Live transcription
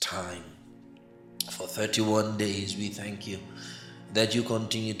time. For 31 days, we thank you that you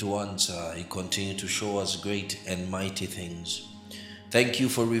continue to answer, you continue to show us great and mighty things. Thank you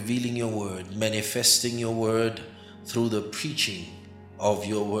for revealing your word, manifesting your word through the preaching of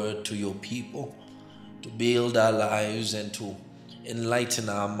your word to your people, to build our lives and to enlighten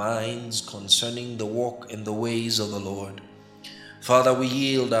our minds concerning the walk and the ways of the Lord. Father, we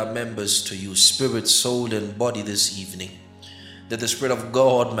yield our members to you, spirit, soul, and body this evening, that the Spirit of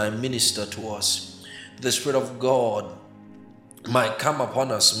God might minister to us, that the Spirit of God might come upon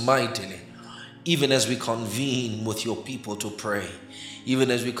us mightily, even as we convene with your people to pray,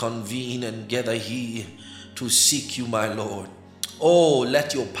 even as we convene and gather here to seek you, my Lord. Oh,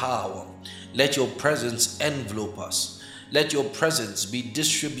 let your power, let your presence envelop us. Let your presence be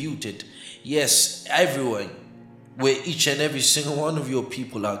distributed, yes, everywhere, where each and every single one of your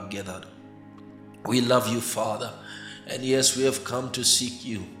people are gathered. We love you, Father, and yes, we have come to seek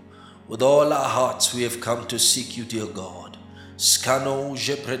you. With all our hearts, we have come to seek you, dear God. Scano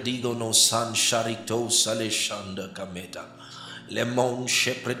je predigo no san sharito saleshanda kameta. Lemon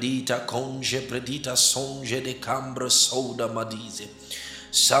shepredita conje predita songe de cambra soda madize.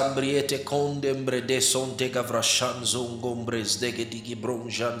 Sambriete condembre de sonte gavrashanzo ngombres de gedigi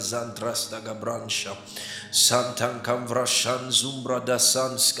bronjan zantras da gabrancha. Santan camvrashan zumbra da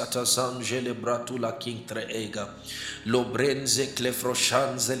sans catazan gelebratula kintre ega. Lobrenze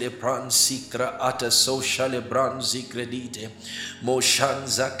clefroshanze le pransicra ata sociale branzi credite.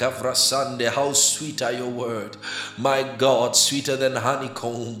 Moshanza kavrasande, how sweet are your word, my God, sweeter than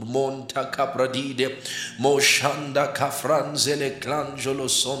honeycomb. Monta capradide, moshanda kafranzele clangelo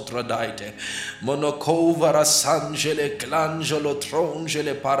sontradite, monocovara sangele clangelo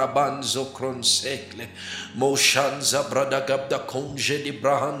trongele parabanzo cronsecle, moshanza bradagabda conge di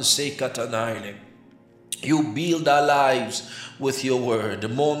brahanse catanaile. You build our lives with your word.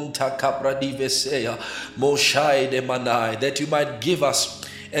 Monta capra divesea, moshai de manai, that you might give us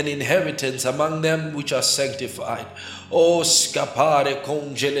an inheritance among them which are sanctified. O scapare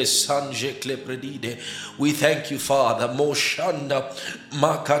congele sange clepredide. We thank you, Father. Moshanda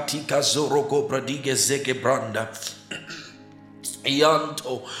makatika zoroko pradige zegebranda.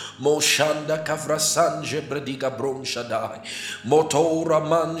 Ianto moshanda kavrasanje brediga bronshadai motora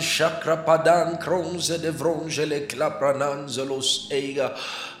man shakra padan kronze de vrongele klaprananzelos ega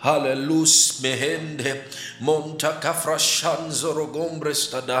hallelus mehende monta kafrashanzo rogombre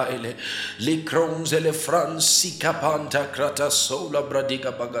stadaile li kronzele fransi kapanta krata sola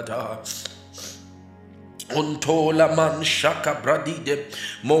bradiga bagada ontola man shaka bradide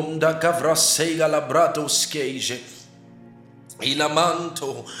monda kavrasega labrato skeje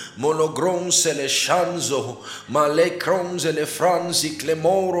Ilamanto, monogronse le shanzo, ma le cronze le franzi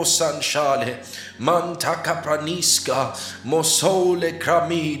clemoro sanchale, manta capranisca, mosole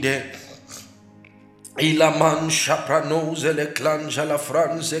cramide, Ilaman shapranose le clancia la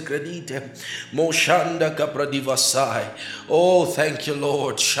franze credite, moshanda capradivasai. Oh, thank you,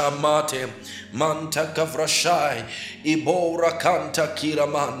 Lord. Shamate, manta cavrashai, ibora canta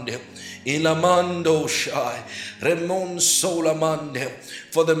kiramande. Ilamando Shai, Remon Solamande,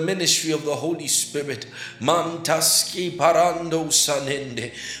 for the ministry of the Holy Spirit, Mantaski Parando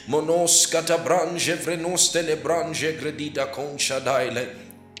Sanende, Monoscata Brange Vrenoste le Brange Gredita Concha Daile.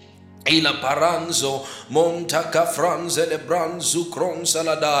 Ila paranzo montaka franze le branzu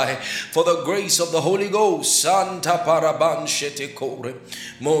cronsaladai, for the grace of the Holy Ghost, Santa parabanshete core,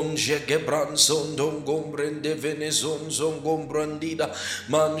 monje gebranzon dongombrende venezon zongombrandida,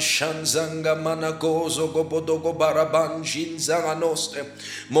 manshanzanga managozo gobodogo barabanjin zanganoste,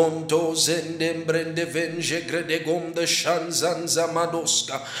 monto zendembrende venge gredegom de shanzanza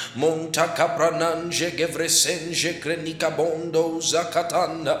madoska, montaka prananje gevresenje krenika bondo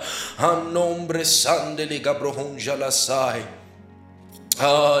zakatanda, Anombre sandeli gabrohonja la sai.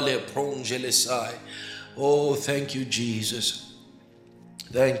 Ale pronge le sai. Oh, thank you, Jesus.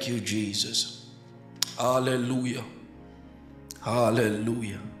 Thank you, Jesus. Hallelujah.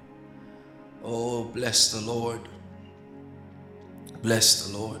 Hallelujah. Oh, bless the Lord. Bless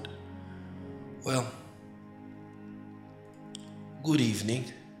the Lord. Well, good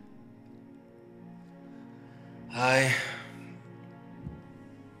evening. I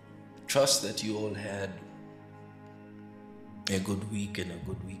trust that you all had a good week and a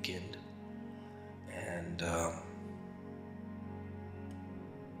good weekend, and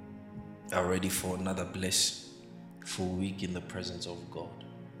are ready for another blissful week in the presence of God.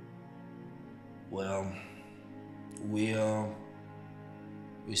 Well, we're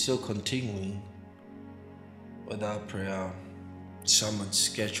still continuing with our prayer summit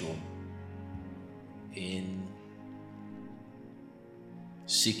schedule in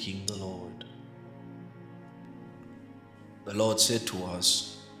seeking the Lord. The Lord said to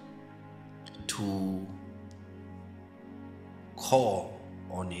us to call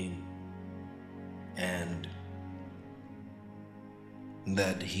on Him and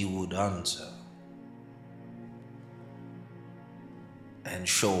that He would answer and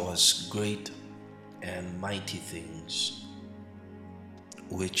show us great and mighty things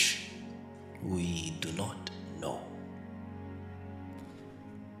which we do not know.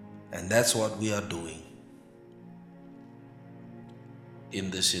 And that's what we are doing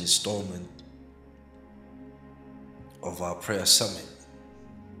in this installment of our prayer summit,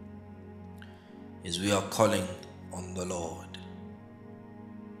 is we are calling on the Lord.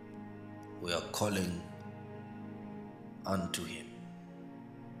 We are calling unto Him.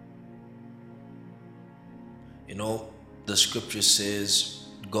 You know, the scripture says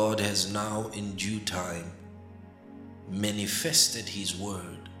God has now in due time manifested His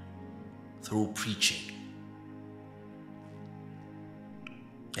word through preaching.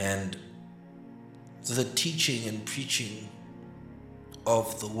 And the teaching and preaching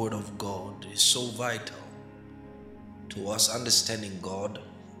of the word of God is so vital to us understanding God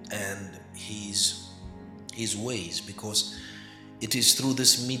and His ways, because it is through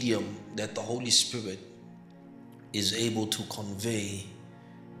this medium that the Holy Spirit is able to convey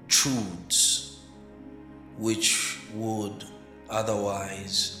truths which would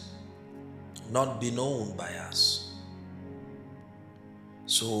otherwise not be known by us.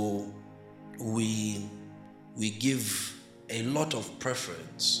 So we give a lot of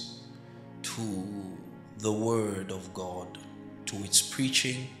preference to the word of God, to its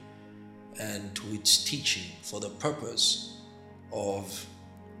preaching and to its teaching, for the purpose of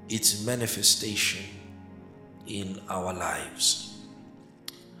its manifestation in our lives.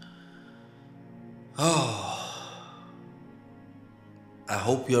 I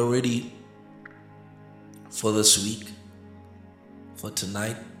hope you're ready for this week, for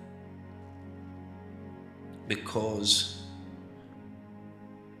tonight, because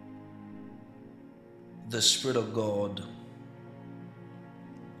the Spirit of God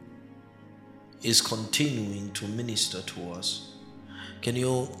is continuing to minister to us. Can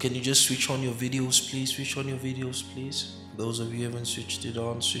you just switch on your videos, please? Switch on your videos, please. Those of you who haven't switched it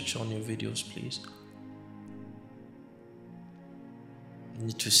on, switch on your videos, please. I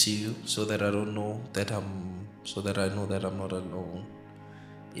need to see you so that I know that I'm not alone.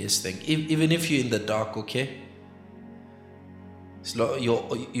 Yes, thank you. Even if you're in the dark, okay? So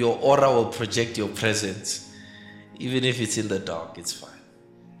your aura will project your presence. Even if it's in the dark, it's fine.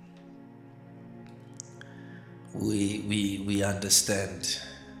 We understand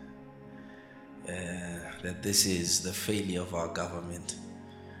that this is the failure of our government.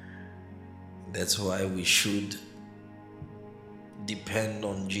 That's why we should depend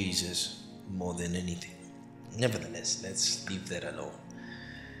on Jesus more than anything. Nevertheless, let's leave that alone.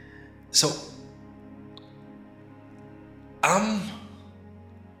 So I'm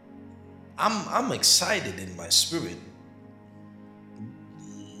excited in my spirit,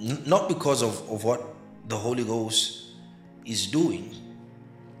 not because of what the Holy Ghost is doing,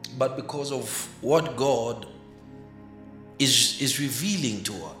 but because of what God is revealing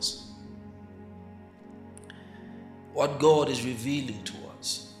to us. What God is revealing to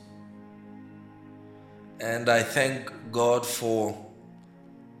us. And I thank God for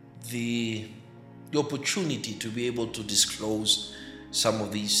the opportunity to be able to disclose some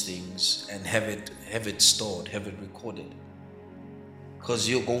of these things and have it stored, have it recorded, because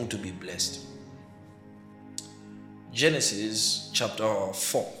you're going to be blessed. Genesis chapter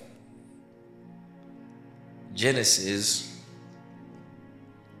 4. Genesis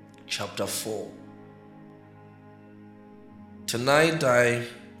chapter 4. Tonight I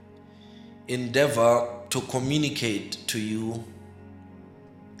endeavor to communicate to you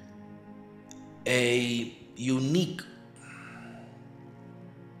a unique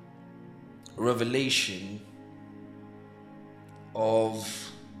revelation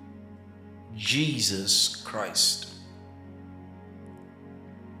of Jesus Christ.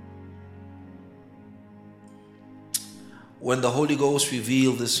 When the Holy Ghost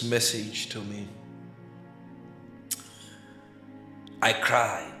revealed this message to me, I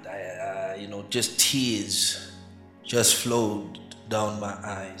cried. Just tears just flowed down my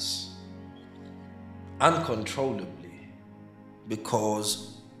eyes uncontrollably,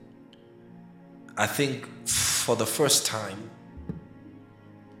 because I think for the first time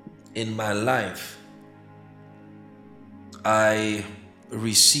in my life, I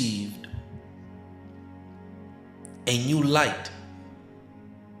received a new light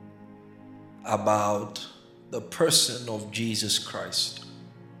about the person of Jesus Christ.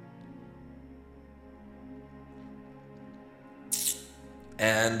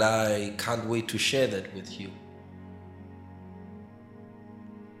 And I can't wait to share that with you,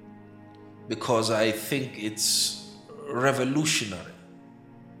 because I think it's revolutionary.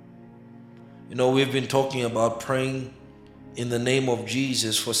 You know, we've been talking about praying in the name of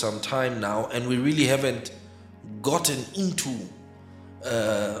Jesus for some time now, and we really haven't gotten into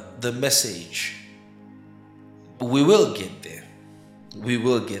the message. We will get there. We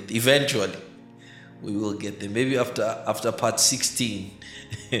will get, eventually. We will get there. Maybe after part 16.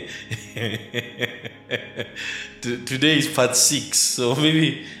 Today is part 6. So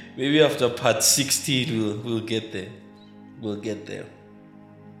maybe after part 16 we'll get there. We'll get there.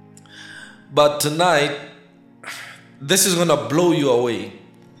 But tonight, this is gonna blow you away.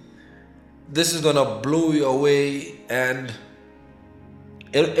 This is gonna blow you away, and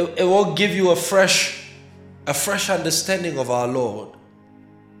it will give you a fresh understanding of our Lord.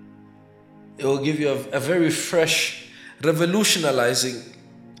 It will give you a very fresh, revolutionizing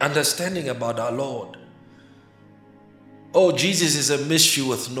understanding about our Lord. Oh, Jesus is a mystery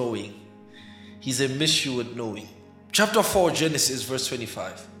with knowing. He's a mystery with knowing. Chapter 4, Genesis, verse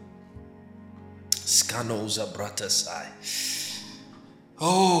 25. Skanoza bratasai.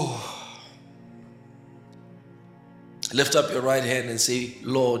 Oh. Lift up your right hand and say,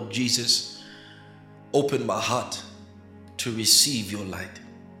 Lord Jesus, open my heart to receive your light.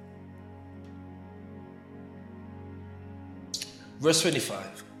 Verse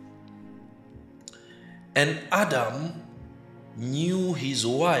 25. And Adam knew his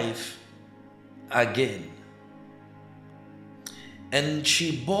wife again, and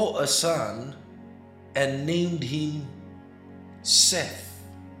she bore a son and named him Seth.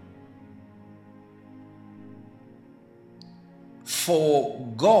 For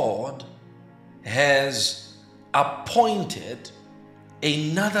God has appointed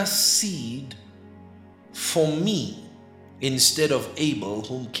another seed for me instead of Abel,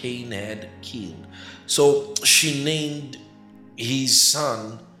 whom Cain had killed. So she named his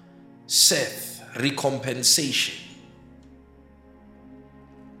son Seth, recompensation.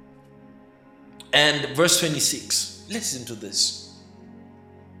 And verse 26, listen to this.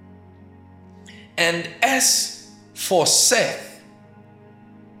 And as for Seth,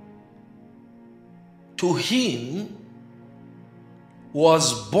 to him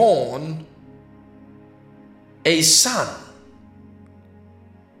was born a son,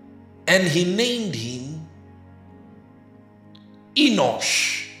 and he named him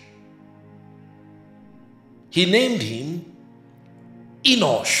Enosh. He named him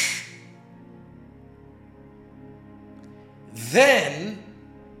Enosh. Then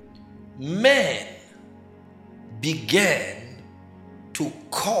man began to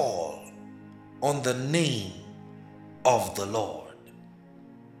call on the name of the Lord.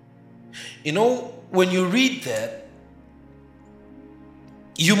 You know, when you read that,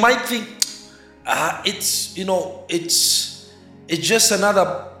 you might think, it's just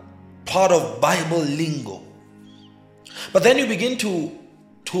another part of Bible lingo. But then you begin to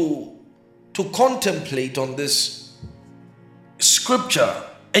contemplate on this scripture,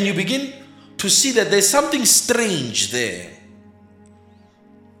 and you begin to see that there's something strange there.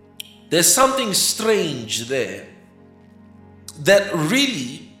 There's something strange there that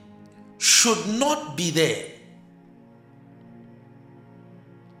really should not be there.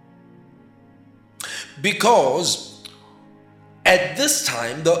 Because at this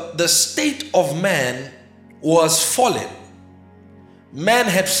time, the state of man was fallen. Man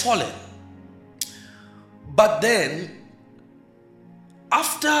had fallen. But then,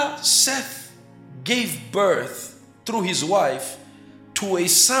 after Seth gave birth through his wife to a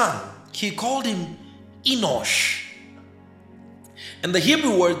son, he called him Enosh. And the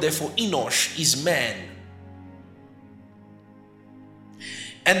Hebrew word there for Enosh is man.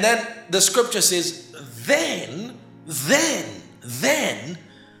 And then the scripture says, then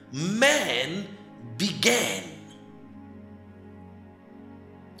man began.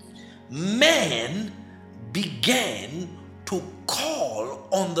 Man began to call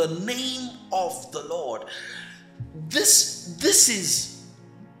on the name of the Lord. This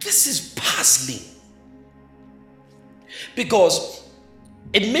is puzzling, because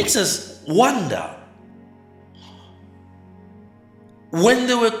it makes us wonder, when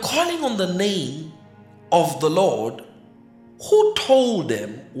they were calling on the name of the Lord, who told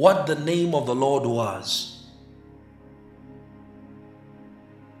them what the name of the Lord was?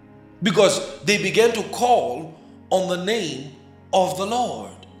 Because they began to call on the name of the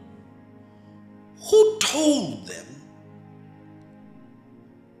Lord. Who told them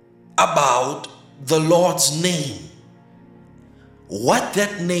about the Lord's name? What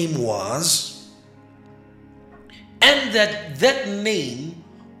that name was, and that name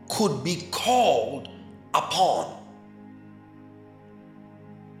could be called upon.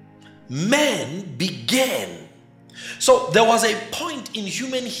 Man began. So there was a point in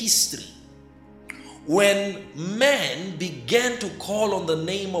human history when man began to call on the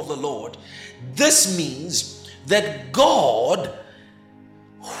name of the Lord. This means that God,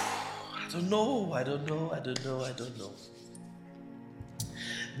 I don't know.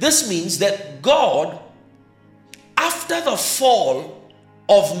 This means that God, after the fall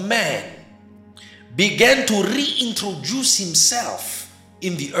of man, began to reintroduce himself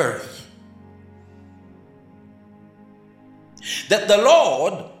in the earth. That the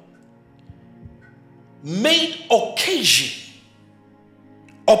Lord made occasion,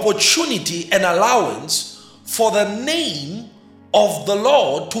 opportunity, and allowance for the name of the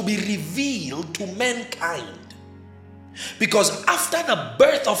Lord to be revealed to mankind. Because after the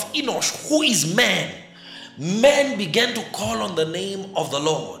birth of Enosh, who is man, man began to call on the name of the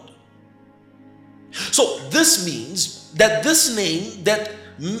Lord. So this means that this name that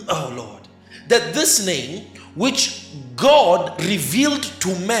this name which God revealed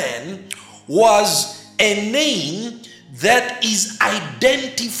to man was a name that is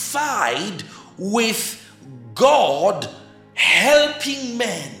identified with God helping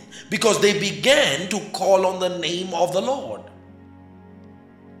man, because they began to call on the name of the Lord.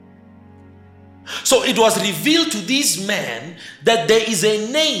 So it was revealed to these men that there is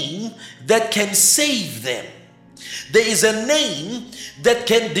a name that can save them. There is a name that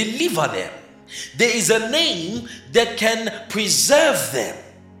can deliver them. There is a name that can preserve them.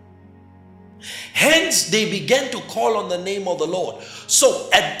 Hence, they began to call on the name of the Lord. So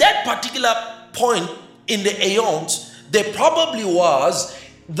at that particular point in the aeons, there probably was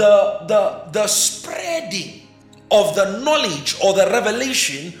the spreading of the knowledge or the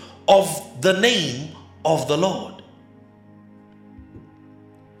revelation of the name of the Lord.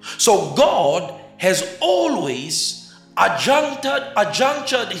 So God has always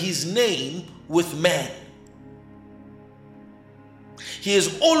adjuncted his name with man. He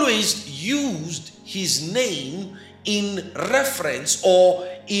has always used his name in reference or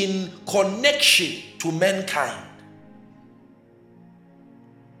in connection to mankind.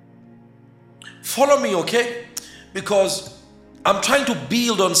 Follow me, okay? Because I'm trying to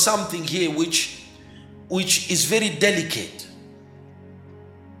build on something here which is very delicate.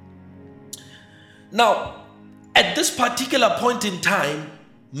 Now, at this particular point in time,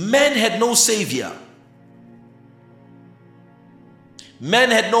 man had no savior.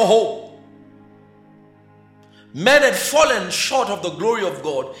 Man had no hope. Man had fallen short of the glory of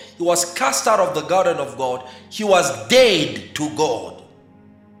God. He was cast out of the garden of God. He was dead to God.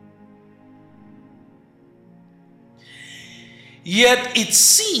 Yet it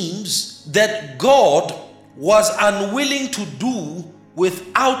seems that God was unwilling to do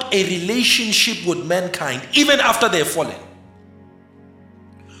without a relationship with mankind, even after they had fallen.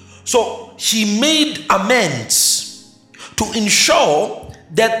 So he made amends to ensure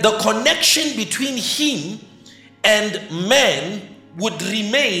that the connection between him and man would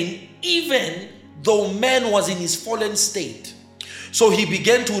remain even though man was in his fallen state. So he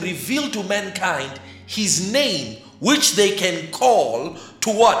began to reveal to mankind his name, which they can call to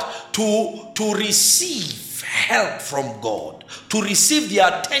what? To receive help from God, to receive the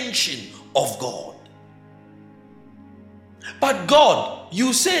attention of God. But God,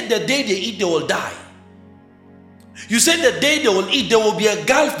 you said the day they eat, they will die. You said the day they will eat, there will be a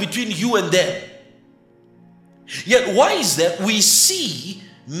gulf between you and them. Yet why is that? We see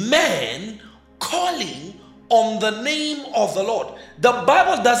man calling on the name of the Lord. The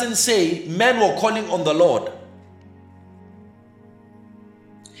Bible doesn't say men were calling on the Lord.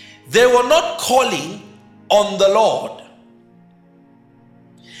 They were not calling on the Lord.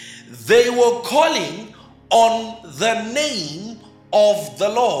 They were calling on the name of the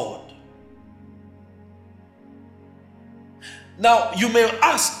Lord. Now, you may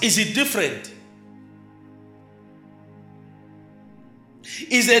ask, is it different?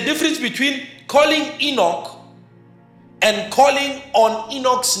 Is there a difference between calling Enoch and calling on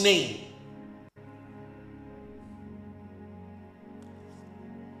Enoch's name?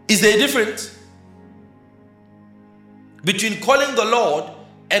 Is there a difference between calling the Lord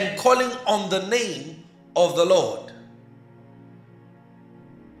and calling on the name of the Lord?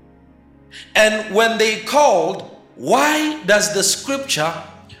 And when they called, why does the scripture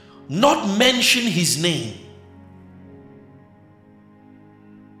not mention his name?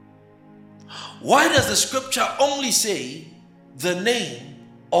 Why does the scripture only say the name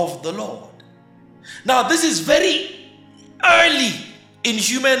of the Lord? Now, this is very early in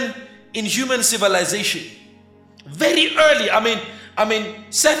human civilization. Very early. I mean,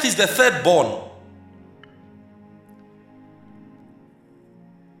 Seth is the third born.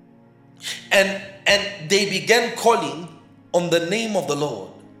 And they began calling on the name of the Lord.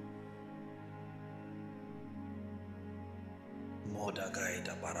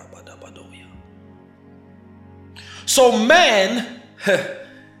 So man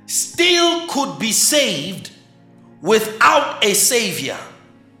still could be saved without a savior.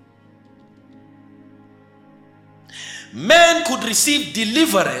 Man could receive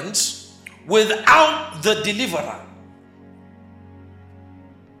deliverance without the deliverer.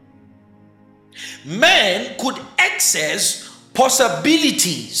 Man could access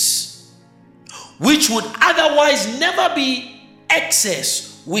possibilities which would otherwise never be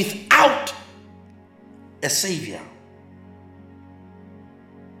accessed without a savior.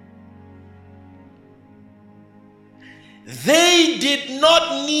 They did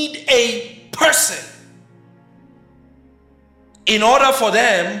not need a person in order for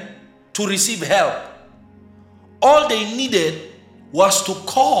them to receive help. All they needed was to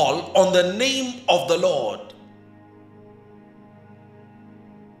call on the name of the Lord.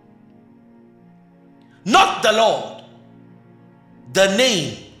 Not the Lord, the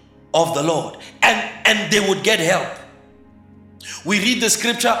name of the Lord. And they would get help. We read the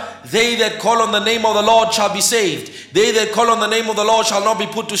scripture, they that call on the name of the Lord shall be saved. They that call on the name of the Lord shall not be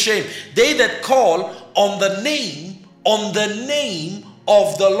put to shame. They that call on the name of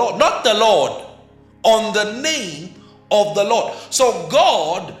the Lord, not the Lord, on the name of the Lord. So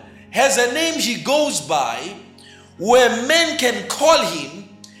God has a name he goes by where men can call him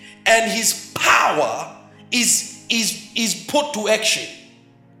and his power is put to action.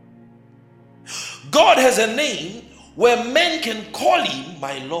 God has a name where men can call him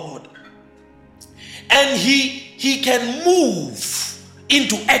my Lord, and he can move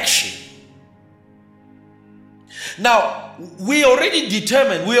into action. Now, we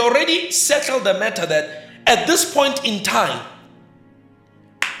already settled the matter that at this point in time,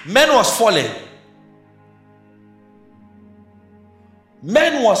 man was fallen.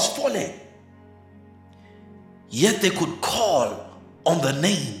 Man was fallen. Yet they could call on the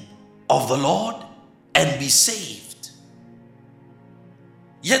name of the Lord and be saved.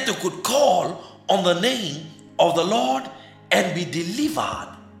 Yet they could call on the name of the Lord and be delivered.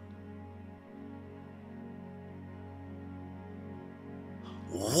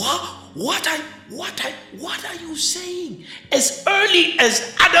 What are you saying? As early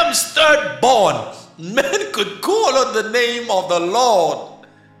as Adam's third born, men could call on the name of the Lord.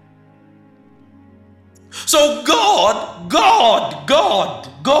 So God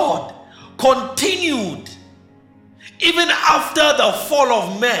continued, even after the fall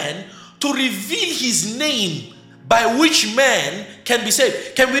of man, to reveal his name by which man can be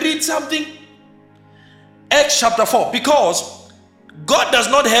saved. Can we read something? Acts chapter 4. Because God does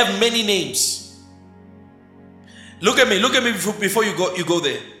not have many names. Look at me before you go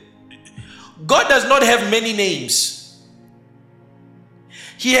there. God does not have many names.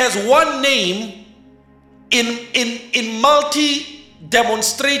 He has one name in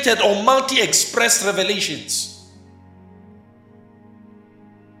multi-demonstrated or multi-expressed revelations.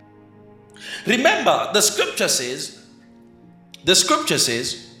 Remember, the scripture says,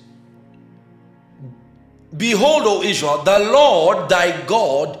 behold, O Israel, the Lord thy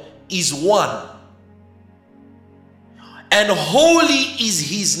God is one, and holy is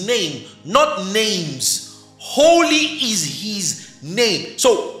his name. Not names. Holy is his name.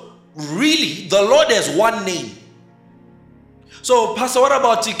 So really, the Lord has one name. So, Pastor, what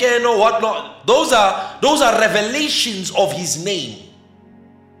about Tikeno? What not? Those are revelations of his name.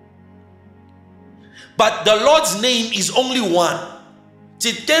 But the Lord's name is only one.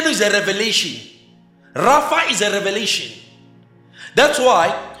 Tikeno is a revelation. Rapha is a revelation. That's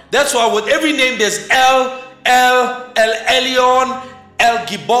why with every name there's El Elyon, El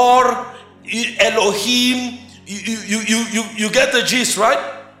Gibor, Elohim. You get the gist,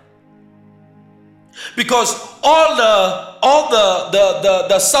 right? Because all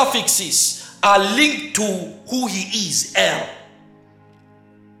the suffixes are linked to who he is, El.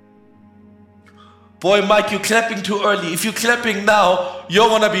 Boy, Mike, you're clapping too early. If you're clapping now, you're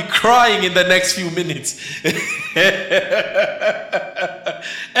going to be crying in the next few minutes.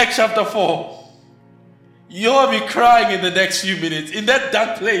 Acts chapter 4. You're going to be crying in the next few minutes. In that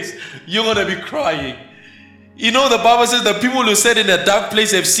dark place, you're going to be crying. You know, the Bible says the people who said in a dark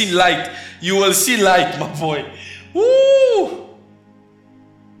place have seen light. You will see light, my boy. Woo!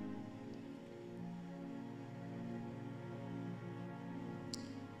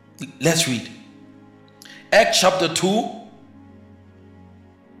 Let's read. Acts chapter 2.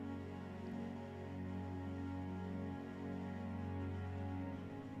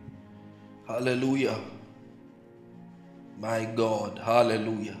 Hallelujah. My God.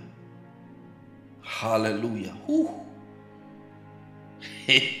 Hallelujah. Hallelujah. Whew.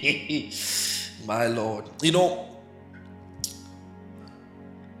 My Lord. You know,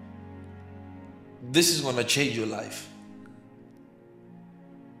 this is going to change your life.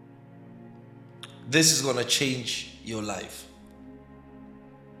 This is going to change your life.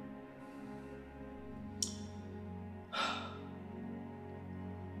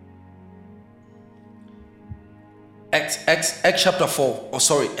 Acts chapter 4. Oh,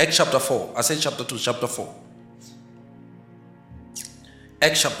 sorry, Acts chapter 4. I said chapter 2, chapter 4.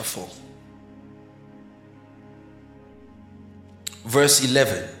 Acts chapter 4. Verse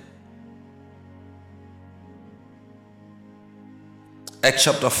 11. Acts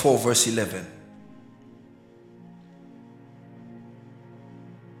chapter 4, verse 11.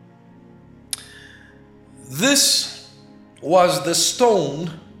 This was the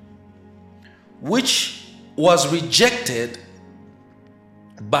stone which was rejected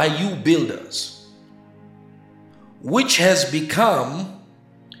by you builders, which has become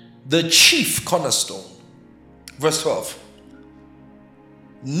the chief cornerstone. Verse 12.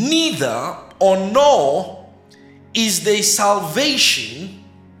 Neither or nor is there salvation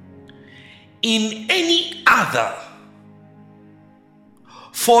in any other,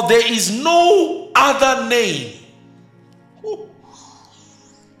 for there is no other name.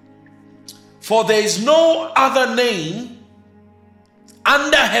 For there is no other name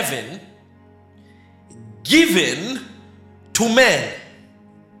under heaven given to men.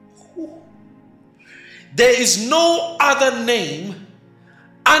 There is no other name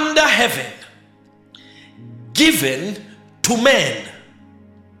under heaven given to men.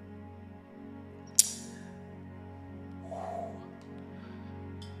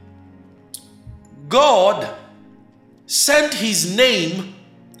 God sent his name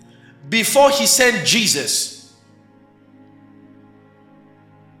before he sent Jesus.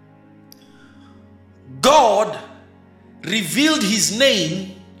 God revealed his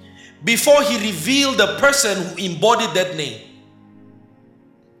name before he revealed the person who embodied that name.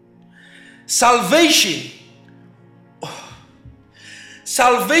 Salvation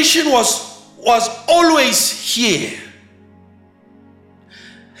was always here.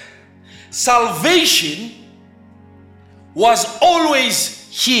 Salvation was always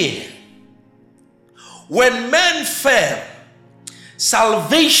here. When man fell,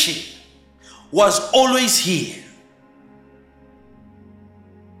 salvation was always here.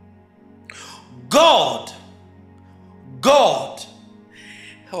 God.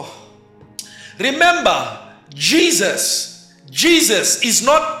 Remember, Jesus is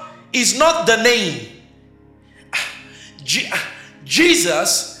not the name.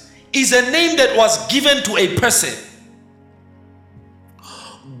 Jesus is a name that was given to a person.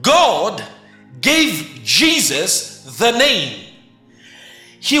 God gave Jesus the name.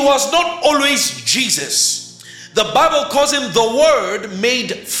 He was not always Jesus. The Bible calls him the Word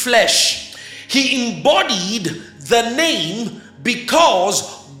made flesh. He embodied the name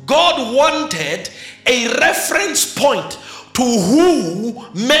because God wanted a reference point to who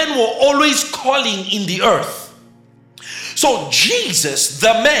men were always calling in the earth. So Jesus,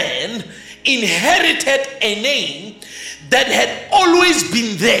 the man, inherited a name that had always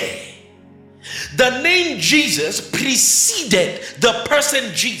been there. The name Jesus preceded the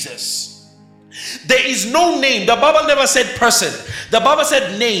person Jesus. There is no name. The Bible never said person. The Bible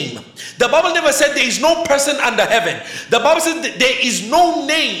said name. The Bible never said there is no person under heaven. The Bible said that there is no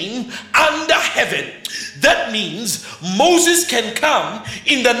name under heaven. That means Moses can come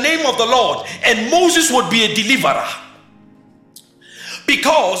in the name of the Lord and Moses would be a deliverer.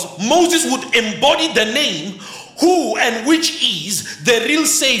 Because Moses would embody the name who and which is the real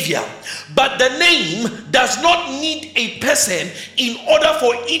Savior. But the name does not need a person in order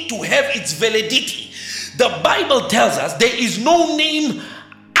for it to have its validity. The Bible tells us there is no name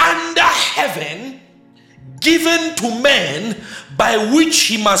under heaven given to man by which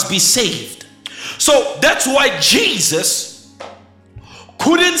he must be saved. So that's why Jesus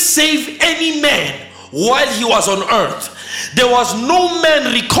couldn't save any man while he was on earth. There was no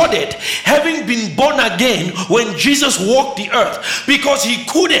man recorded having been born again when Jesus walked the earth, because he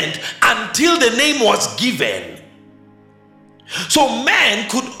couldn't until the name was given. So man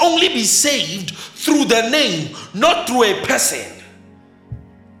could only be saved through the name, not through a person.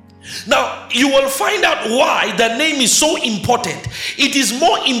 Now you will find out why the name is so important. It is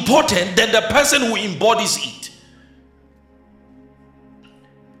more important than the person who embodies it.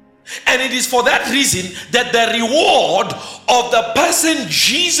 And it is for that reason that the reward of the person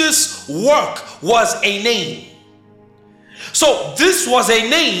Jesus' work was a name. So this was a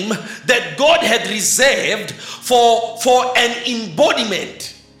name that God had reserved for an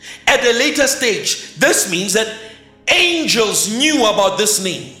embodiment at a later stage. This means that angels knew about this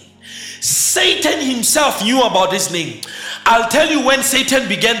name. Satan himself knew about this name. I'll tell you when Satan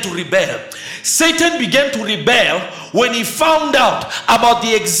began to rebel. Satan began to rebel when he found out about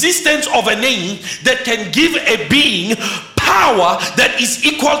the existence of a name that can give a being power that is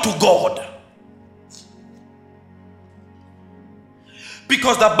equal to God.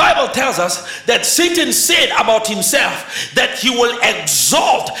 Because the Bible tells us that Satan said about himself that he will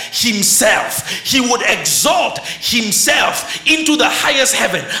exalt himself. He would exalt himself into the highest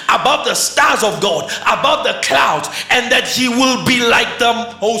heaven, above the stars of God, above the clouds, and that he will be like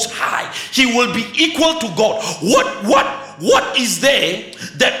the Most High. He will be equal to God. What is there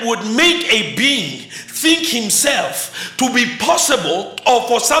that would make a being think himself to be possible, or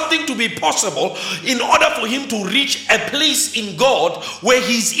for something to be possible, in order for him to reach a place in God where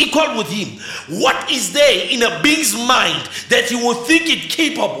he's equal with him? What is there in a being's mind that he will think it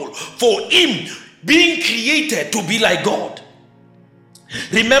capable for him being created to be like God?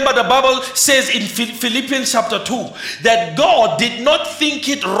 Remember, the Bible says in Philippians chapter 2 that God did not think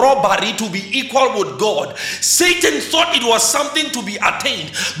it robbery to be equal with God. Satan thought it was something to be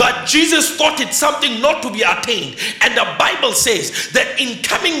attained, but Jesus thought it something not to be attained. And the Bible says that in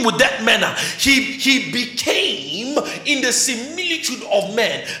coming with that manner, he became in the similitude of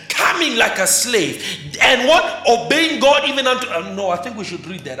man, coming like a slave, and what? Obeying God even unto... no, I think we should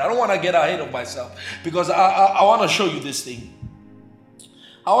read that. I don't want to get ahead of myself, because I want to show you this thing.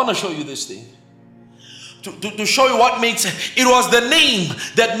 I want to show you this thing. To show you what made... It was the name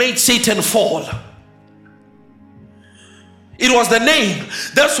that made Satan fall. It was the name.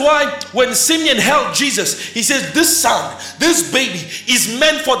 That's why when Simeon held Jesus, he says, this son, this baby is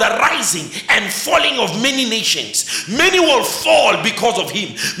meant for the rising and falling of many nations. Many will fall because of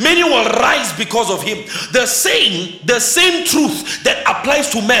him. Many will rise because of him. The same truth that applies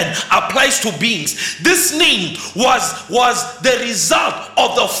to men applies to beings. This name was the result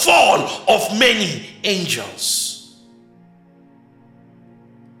of the fall of many angels.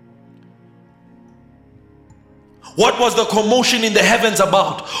 What was the commotion in the heavens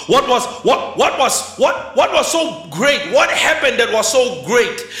about? What was so great? What happened that was so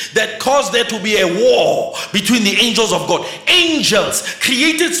great that caused there to be a war between the angels of God? Angels,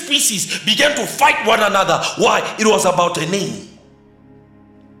 created species, began to fight one another. Why? It was about a name.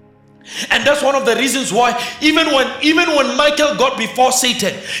 And that's one of the reasons why even when Michael got before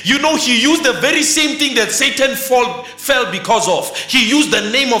Satan, you know, he used the very same thing that Satan fell because of. He used the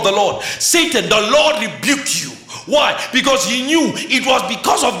name of the Lord. Satan, the Lord rebuked you. Why? Because he knew it was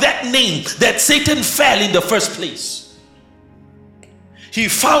because of that name that Satan fell in the first place. He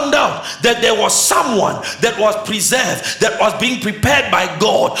found out that there was someone that was preserved, that was being prepared by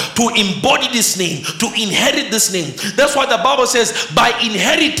God to embody this name, to inherit this name. That's why the Bible says by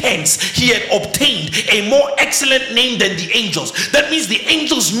inheritance he had obtained a more excellent name than the angels. That means the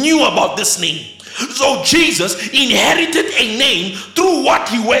angels knew about this name. So Jesus inherited a name through what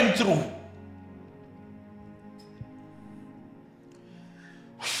he went through.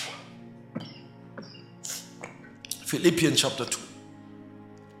 Philippians chapter 2.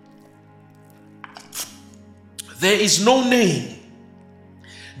 There is no name.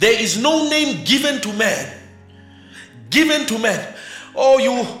 There is no name given to man. Given to man. Oh,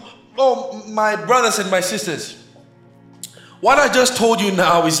 my brothers and my sisters. What I just told you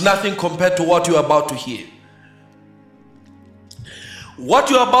now is nothing compared to what you're about to hear. What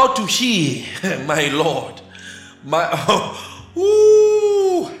you're about to hear, my Lord.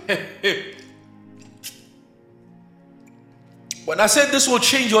 When I said this will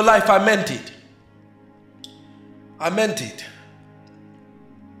change your life, I meant it. I meant it.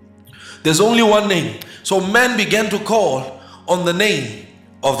 There's only one name. So men began to call on the name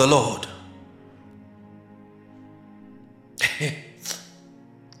of the Lord.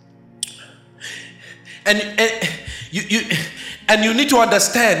 and you need to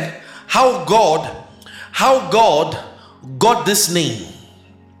understand how God got this name.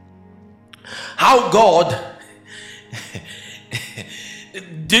 How God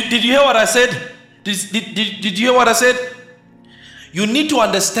did you hear what I said? Did you hear what I said? You need to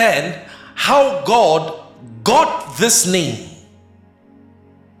understand how God got this name.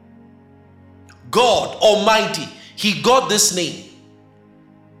 God Almighty, he got this name.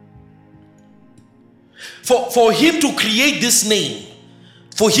 For him to create this name,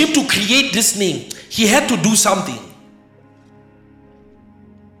 he had to do something.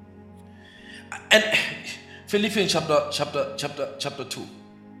 And Philippians chapter 2.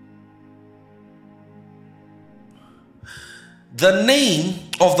 the name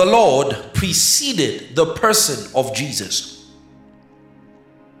of the Lord preceded the person of Jesus.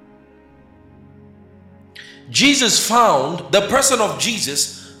 The person of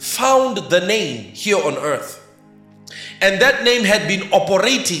Jesus found the name here on earth. And that name had been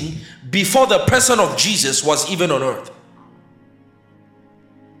operating before the person of Jesus was even on earth.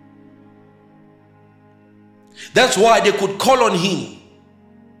 That's why they could call on him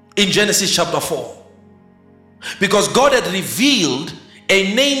in Genesis chapter 4. Because God had revealed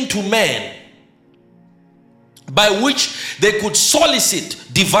a name to man by which they could solicit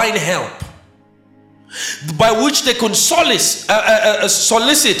divine help, by which they could solicit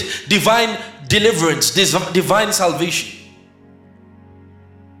divine deliverance, divine salvation.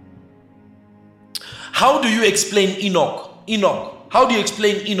 How do you explain Enoch? How do you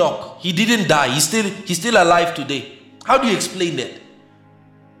explain Enoch? He didn't die. He's still alive today. How do you explain that?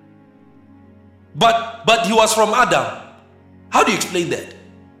 But he was from Adam. How do you explain that?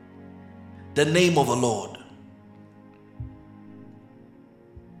 The name of the Lord.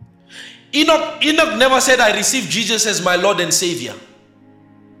 Enoch never said, I received Jesus as my Lord and Savior.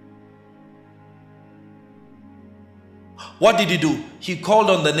 What did he do? He called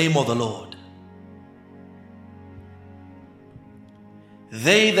on the name of the Lord.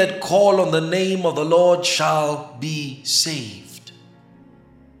 They that call on the name of the Lord shall be saved.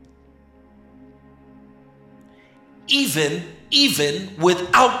 Even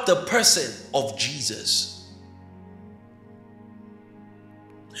without the person of Jesus.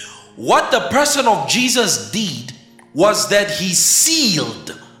 What the person of Jesus did was that he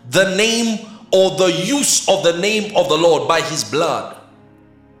sealed the name or the use of the name of the Lord by his blood.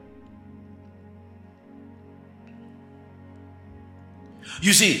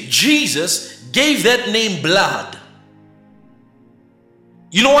 You see, Jesus gave that name blood.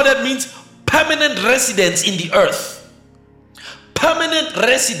 You know what that means? Permanent residence in the earth. Permanent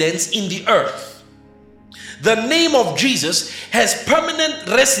residence in the earth. The name of Jesus has permanent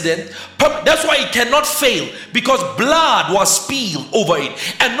residence. That's why it cannot fail, because blood was spilled over it.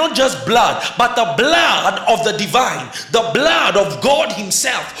 And not just blood, but the blood of the divine, the blood of God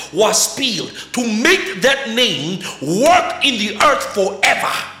himself was spilled to make that name work in the earth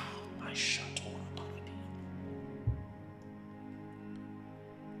forever.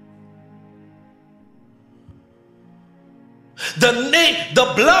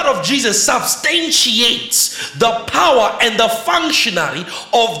 The blood of Jesus substantiates the power and the functionary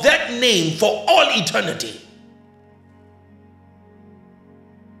of that name for all eternity.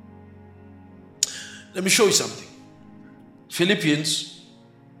 Let me show you something. Philippians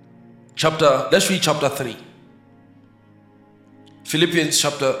chapter, let's read chapter 3. Philippians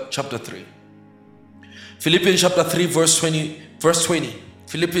chapter 3. Philippians chapter 3 verse 20.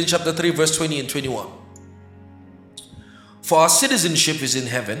 Philippians chapter 3 verse 20 and 21. For our citizenship is in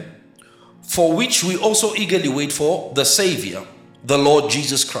heaven, for which we also eagerly wait for the Savior, the Lord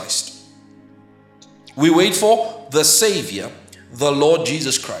Jesus Christ. We wait for the Savior, the Lord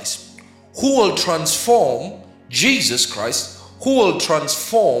Jesus Christ, who will transform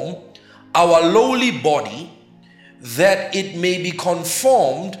our lowly body, that it may be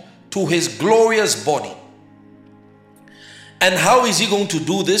conformed to his glorious body. And how is he going to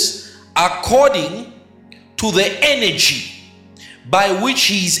do this? According to the energy by which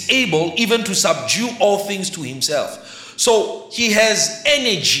he is able even to subdue all things to himself. So he has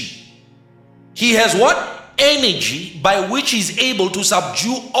energy. He has what? Energy by which he is able to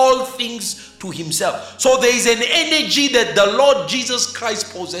subdue all things to himself. So there is an energy that the Lord Jesus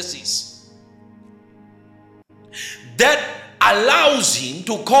Christ possesses that allows him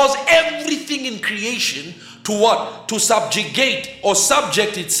to cause everything in creation to what? To subjugate or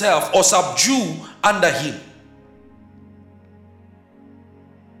subject itself or subdue under him.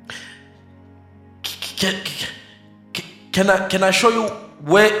 Can I show you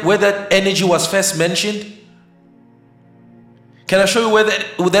where that energy was first mentioned? Can I show you where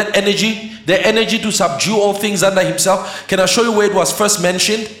that energy, the energy to subdue all things under himself, can I show you where it was first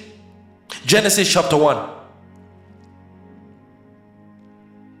mentioned? Genesis chapter 1.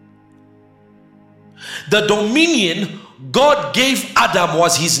 The dominion God gave Adam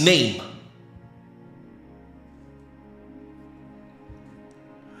was his name.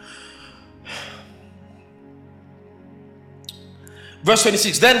 Verse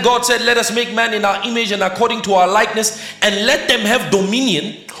 26, then God said, let us make man in our image and according to our likeness, and let them have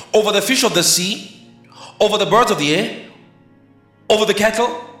dominion over the fish of the sea, over the birds of the air, over the cattle,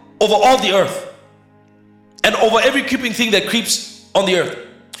 over all the earth, and over every creeping thing that creeps on the earth.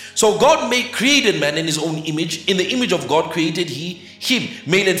 So God created man in his own image. In the image of God created he him.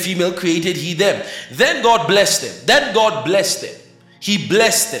 Male and female created he them. Then God blessed them. Then God blessed them. He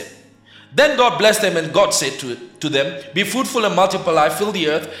blessed them. Then God blessed them, and God said to them, be fruitful and multiply, fill the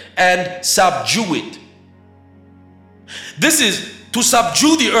earth and subdue it. This is to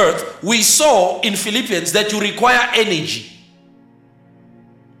subdue the earth. We saw in Philippians that you require energy.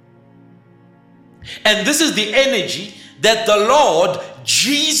 And this is the energy that the Lord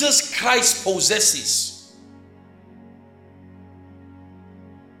Jesus Christ possesses.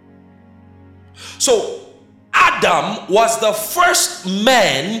 So Adam was the first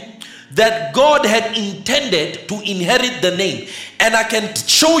man that God had intended to inherit the name. And I can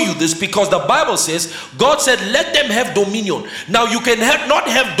show you this because the Bible says, God said, let them have dominion. Now you can not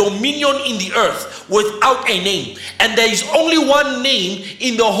have dominion in the earth without a name. And there is only one name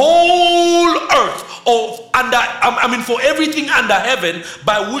in the whole earth for everything under heaven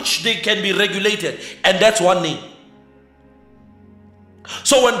by which they can be regulated. And that's one name.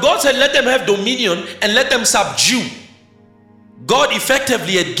 So when God said, let them have dominion and let them subdue, God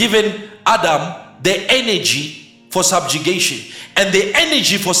effectively had given Adam the energy for subjugation. And the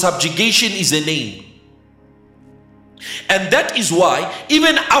energy for subjugation is a name. And that is why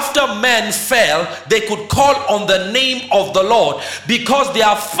even after man fell, they could call on the name of the Lord, because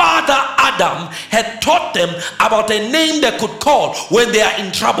their father Adam had taught them about a name they could call when they are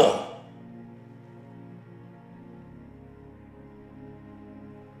in trouble.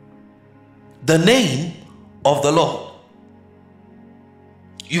 The name of the Lord.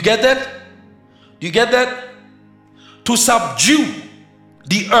 You get that? You get that? To subdue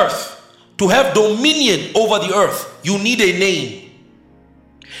the earth, to have dominion over the earth, you need a name.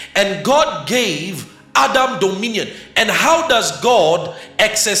 And God gave Adam dominion. And how does God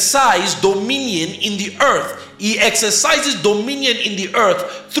exercise dominion in the earth? He exercises dominion in the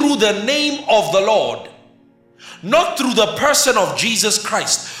earth through the name of the Lord. Not through the person of Jesus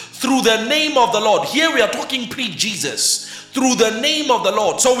Christ, through the name of the Lord. Here we are talking pre-Jesus. Through the name of the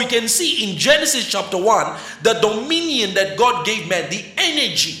Lord. So we can see in Genesis chapter 1, the dominion that God gave man, the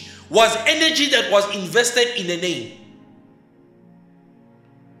energy, was energy that was invested in a name.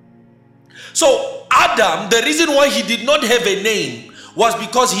 So Adam, the reason why he did not have a name was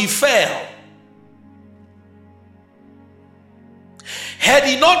because he fell. Had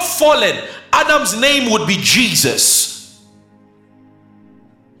he not fallen, Adam's name would be Jesus.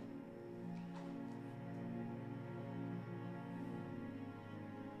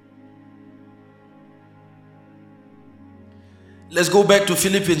 Let's go back to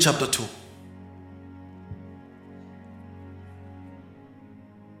Philippians chapter 2.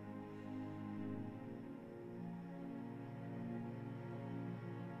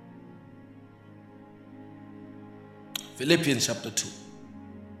 Philippians chapter 2.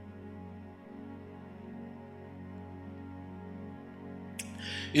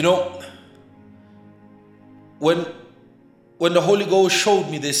 You know, when the Holy Ghost showed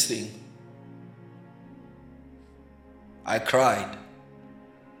me this thing, I cried.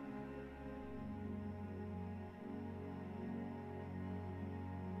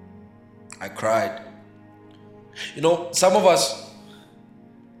 I cried. You know, some of us,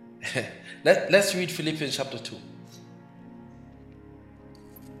 let's read Philippians chapter 2.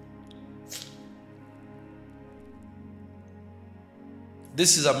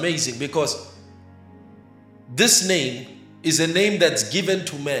 This is amazing because this name is a name that's given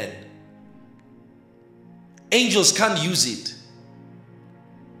to man. Angels can't use it.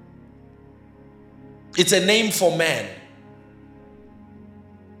 It's a name for man.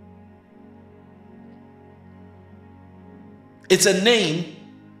 It's a name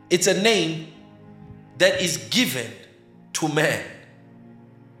that is given to man.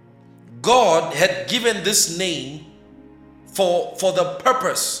 God had given this name for the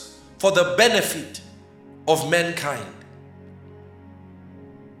purpose, for the benefit of mankind.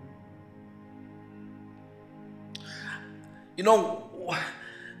 You know,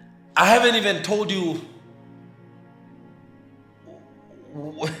 I haven't even told you.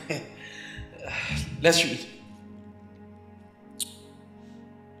 Let's read.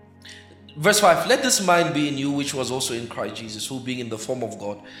 Verse 5, let this mind be in you which was also in Christ Jesus, who being in the form of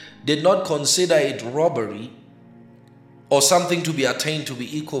God, did not consider it robbery or something to be attained to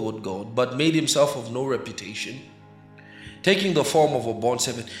be equal with God, but made himself of no reputation, taking the form of a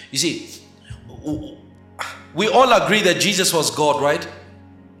bondservant. You see, we all agree that Jesus was God, right?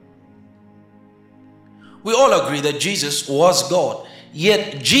 We all agree that Jesus was God.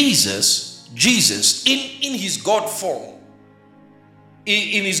 Yet Jesus, in his God form,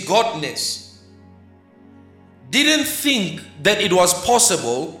 in his godness, didn't think that it was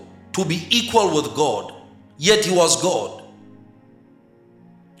possible to be equal with God, yet he was God.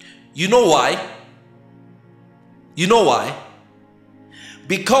 You know why? You know why?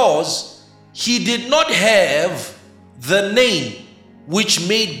 Because he did not have the name which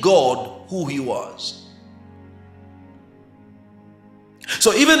made God who he was.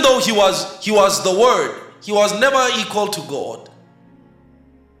 So even though he was the Word, he was never equal to God.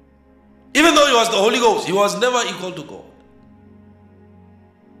 Even though he was the Holy Ghost, he was never equal to God.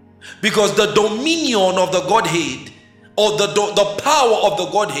 Because the dominion of the Godhead, or the power of the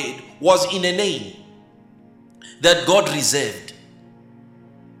Godhead, was in a name that God reserved.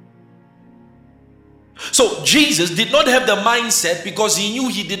 So Jesus did not have the mindset because he knew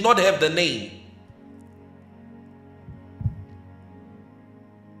he did not have the name.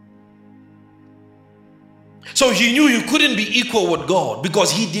 So he knew he couldn't be equal with God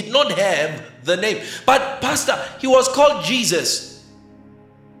because he did not have the name. But Pastor, he was called Jesus.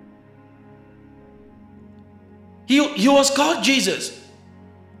 He was called Jesus.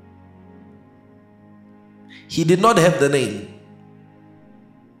 He did not have the name.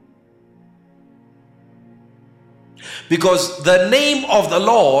 Because the name of the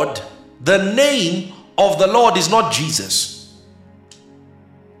Lord is not Jesus.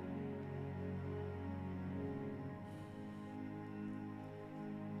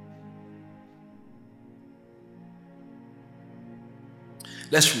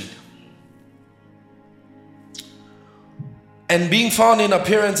 Let's read. And being found in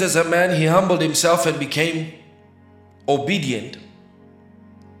appearance as a man, he humbled himself and became obedient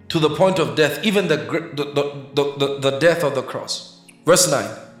to the point of death, even the death of the cross. Verse 9.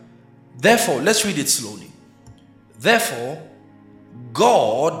 Therefore, let's read it slowly. Therefore,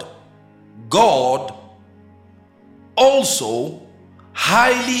 God also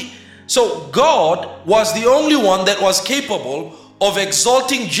highly... So God was the only one that was capable of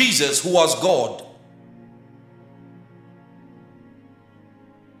exalting Jesus, who was God.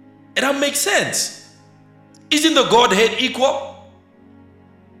 And that makes sense. Isn't the Godhead equal?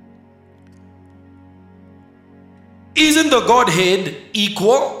 Isn't the Godhead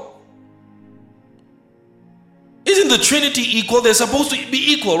equal? Isn't the Trinity equal? They're supposed to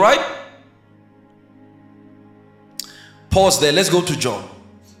be equal, right? Pause there. Let's go to John.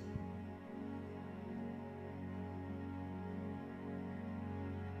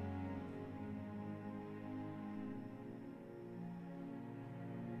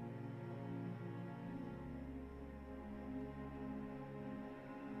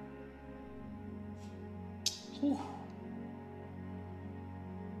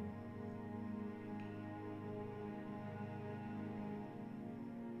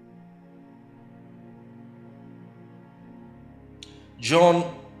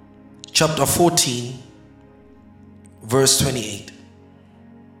 John chapter 14 verse 28.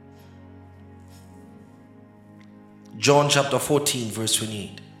 John chapter 14 verse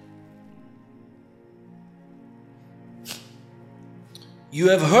 28. You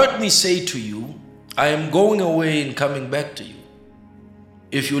have heard me say to you, I am going away and coming back to you.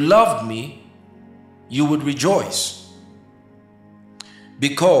 If you loved me, you would rejoice,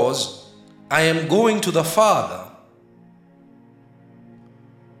 because I am going to the Father,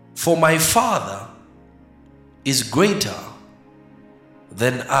 for my Father is greater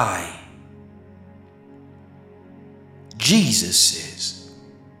than I. Jesus says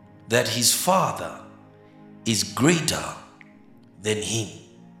that his Father is greater than him.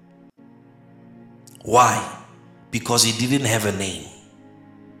 Why? Because he didn't have a name.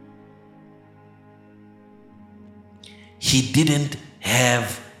 He didn't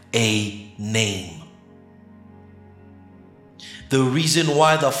have a name. The reason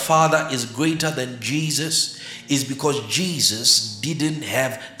why the Father is greater than Jesus is because Jesus didn't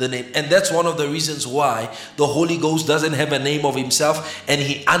have the name. And that's one of the reasons why the Holy Ghost doesn't have a name of himself, and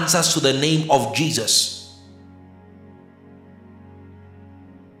he answers to the name of Jesus.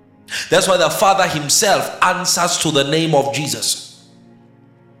 That's why the Father himself answers to the name of Jesus.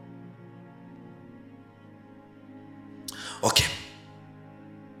 Okay.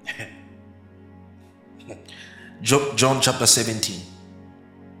 John chapter 17.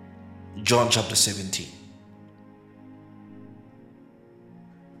 John chapter 17.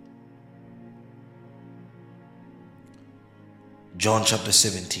 John chapter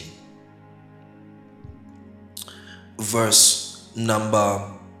 17. Verse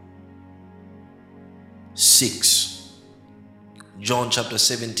number 6. John chapter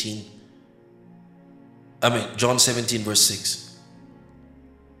 17. John 17 verse 6.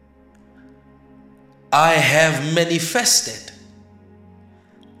 I have manifested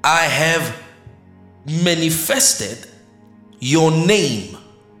your name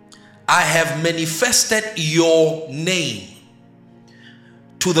I have manifested your name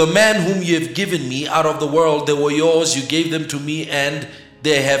to the man whom you have given me out of the world. They were yours, you gave them to me, and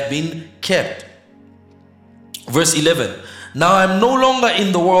they have been kept. Verse 11. Now I am no longer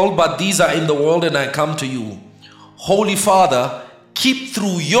in the world, but these are in the world, and I come to you. Holy Father, keep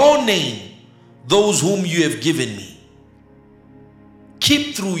through your name those whom you have given me.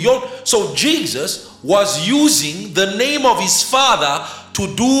 Keep through your... So Jesus was using the name of his Father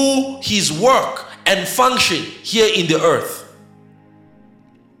to do his work and function here in the earth.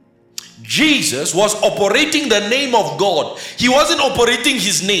 Jesus was operating the name of God. He wasn't operating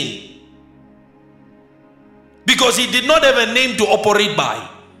his name, because he did not have a name to operate by.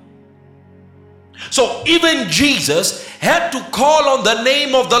 So even Jesus had to call on the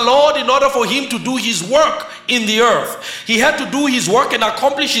name of the Lord in order for him to do his work in the earth. He had to do his work and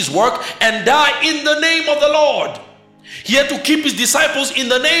accomplish his work and die in the name of the Lord. He had to keep his disciples in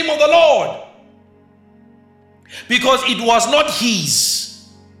the name of the Lord, because it was not his.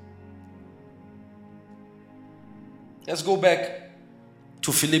 Let's go back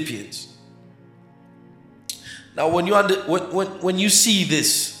to Philippians. Now, when you see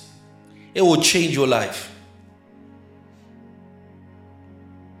this, it will change your life.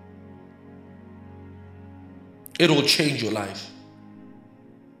 It will change your life.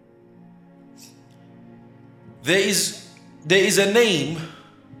 There is a name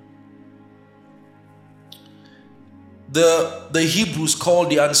the Hebrews call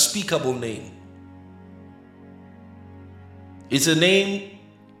the unspeakable name. It's a name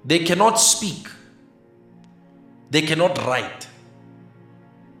they cannot speak. They cannot write.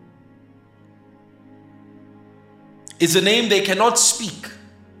 It's a name they cannot speak.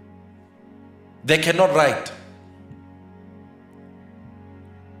 They cannot write.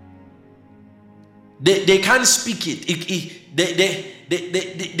 They can't speak it.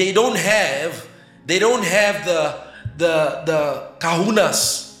 They don't have the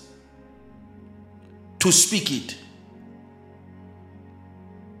kahunas to speak it.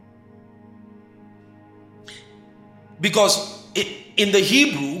 Because in the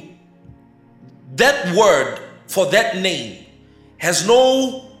Hebrew, that word for that name has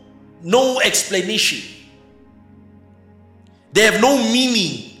no explanation. They have no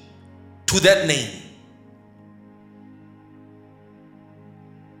meaning to that name.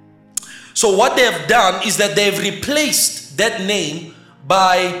 So what they have done is that they've replaced that name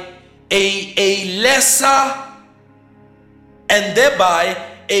by a lesser and thereby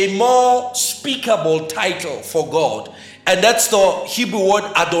a more speakable title for God, and that's the Hebrew word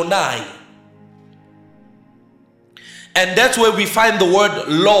Adonai. And that's where we find the word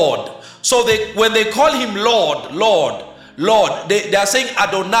Lord. So when they call him Lord, they are saying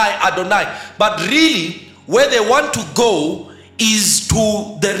Adonai. But really, where they want to go is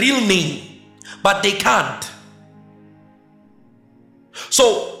to the real name, but they can't.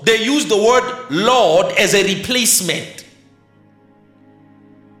 So they use the word Lord as a replacement.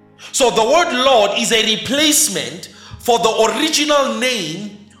 So the word Lord is a replacement for the original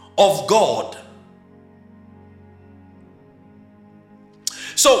name of God.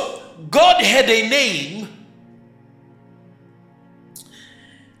 So God had a name.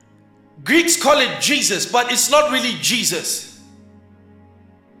 Greeks call it Jesus, but it's not really Jesus,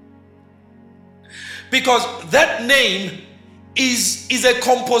 because that name is a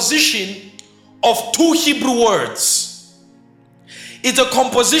composition of two Hebrew words. It's a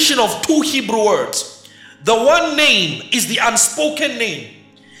composition of two Hebrew words. The one name is the unspoken name.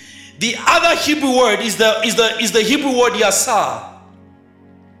 The other Hebrew word is the Hebrew word Yasar.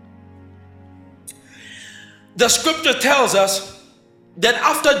 The scripture tells us that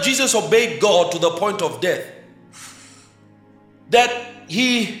after Jesus obeyed God to the point of death, that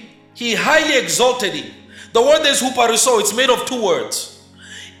he highly exalted him. The word is hupariso. It's made of two words.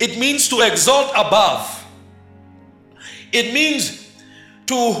 It means to exalt above. It means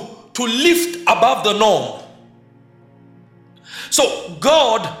to lift above the norm. So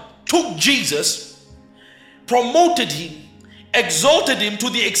God took Jesus, promoted him, exalted him to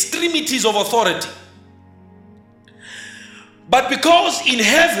the extremities of authority. But because in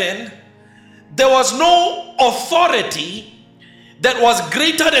heaven there was no authority that was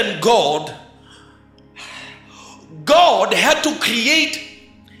greater than God, God had to create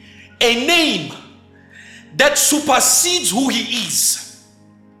a name that supersedes who he is.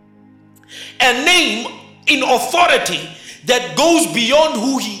 A name in authority that goes beyond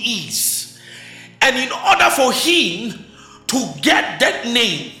who he is. And in order for him to get that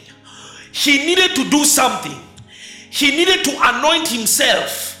name, he needed to do something. He needed to anoint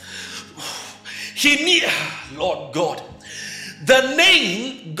himself. Lord God, The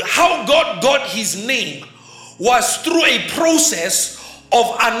name, how God got his name, was through a process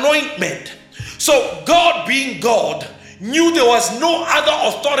of anointment. So God, being God, knew there was no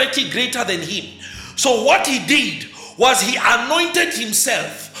other authority greater than him. So what he did was he anointed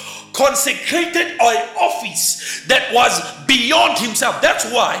himself, consecrated an office that was beyond himself. That's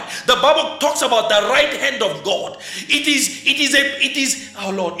why the Bible talks about the right hand of God. It is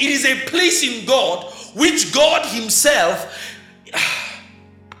a place in God which God himself,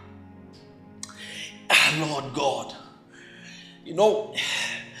 Lord God,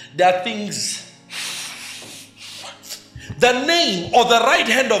 there are things. The name or the right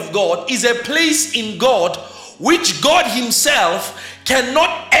hand of God is a place in God which God himself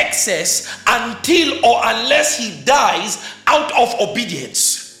cannot access until or unless he dies out of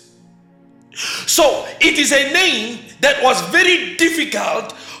obedience. So it is a name that was very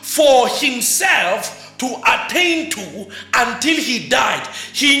difficult for himself to attain to until he died.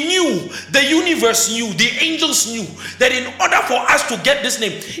 He knew, the universe knew, the angels knew that in order for us to get this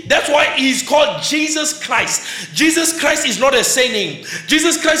name, that's why he is called Jesus Christ. Jesus Christ is not a surname.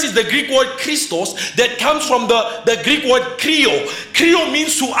 Jesus Christ is the Greek word Christos that comes from the Greek word Kreo. Kreo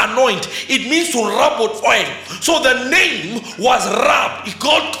means to anoint. It means to rub with oil. So the name was rubbed.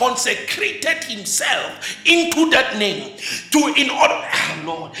 God consecrated himself into that name in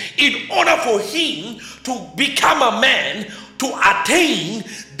order for him to become a man, to attain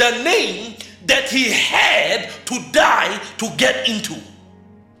the name that he had to die to get into.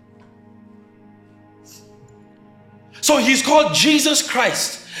 So he's called Jesus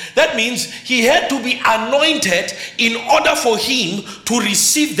Christ. That means he had to be anointed in order for him to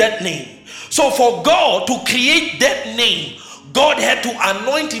receive that name. So for God to create that name, God had to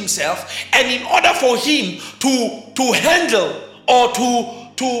anoint himself, and in order for him to handle or to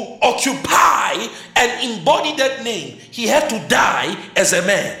occupy and embody that name, he had to die as a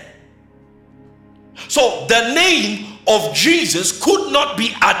man. So the name of Jesus could not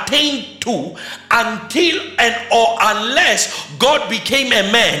be attained to until or unless God became a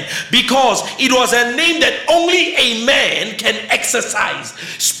man, because it was a name that only a man can exercise.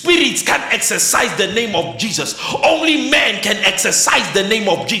 Spirits can exercise the name of Jesus. Only man can exercise the name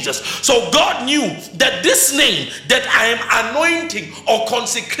of Jesus. So God knew that this name that I am anointing or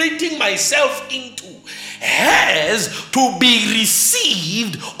consecrating myself into has to be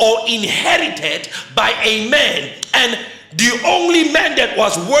received or inherited by a man. And the only man that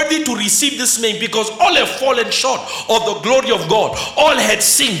was worthy to receive this name, because all have fallen short of the glory of God, all had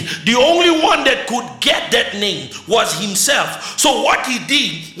sinned, the only one that could get that name was himself. So what he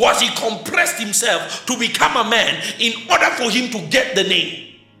did was he compressed himself to become a man in order for him to get the name.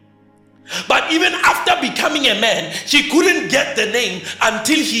 But even after becoming a man, he couldn't get the name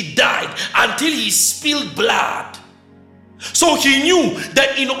until he died, until he spilled blood. So he knew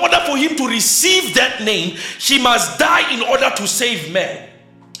that in order for him to receive that name, he must die in order to save man.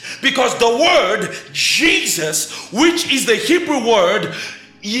 Because the word Jesus, which is the Hebrew word,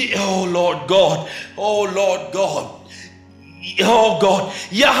 oh Lord God,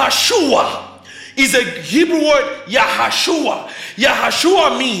 Yahashua, is a Hebrew word, Yahashua.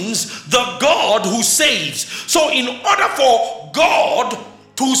 Yahashua means the God who saves. So in order for God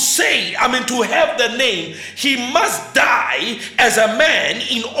to to have the name, he must die as a man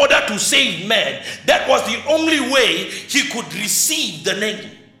in order to save man. That was the only way he could receive the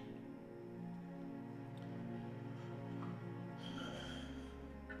name.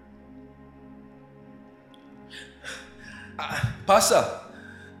 Pastor,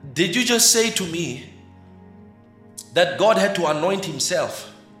 did you just say to me that God had to anoint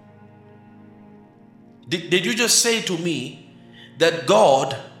himself? Did you just say to me that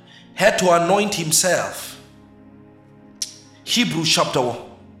God had to anoint himself? Hebrews chapter 1.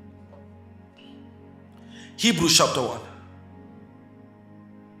 Hebrews chapter 1.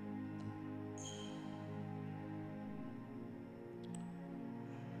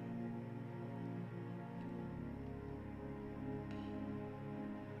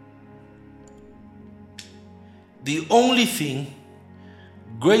 The only thing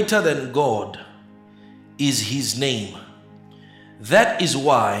greater than God is his name. That is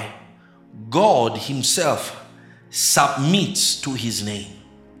why God himself submits to his name.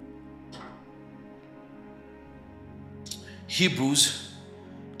 Hebrews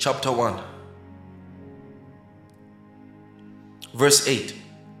chapter 1, verse 8.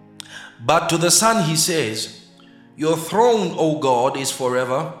 But to the Son he says, your throne, O God, is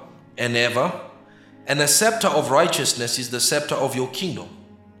forever and ever, and the scepter of righteousness is the scepter of your kingdom.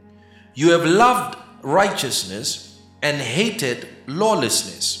 You have loved righteousness and hated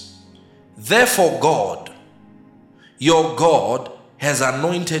lawlessness. Therefore, God, your God has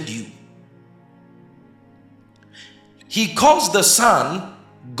anointed you. He calls the Son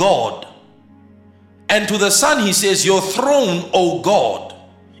God. And to the Son he says, your throne, O God,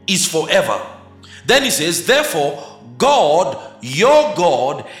 is forever. Then he says, therefore, God, your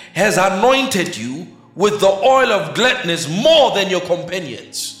God, has anointed you with the oil of gladness more than your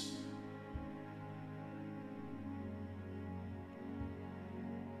companions.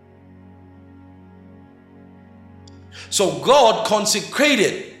 So God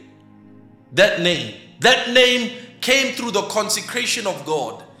consecrated that name. That name came through the consecration of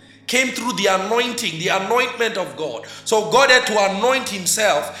God, came through the anointing, the anointment of God. So God had to anoint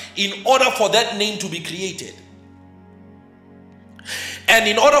himself in order for that name to be created. And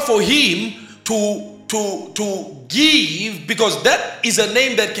in order for him to give, because that is a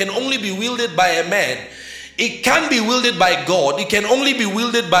name that can only be wielded by a man. It can't be wielded by God. It can only be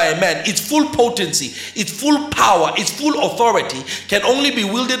wielded by a man. Its full potency, its full power, its full authority can only be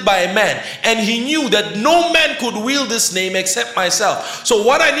wielded by a man. And he knew that no man could wield this name except myself. So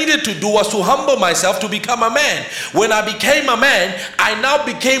what I needed to do was to humble myself to become a man. When I became a man, I now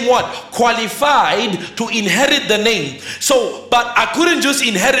became what? Qualified to inherit the name. So, but I couldn't just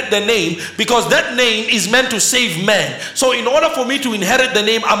inherit the name, because that name is meant to save man. So in order for me to inherit the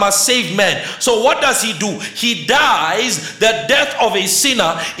name, I must save man. So what does he do? He dies the death of a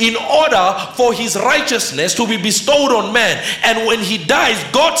sinner in order for his righteousness to be bestowed on man. And when he dies,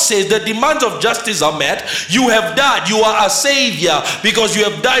 God says the demands of justice are met. You have died. You are a savior because you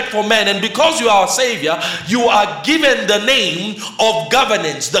have died for man. And because you are a savior, you are given the name of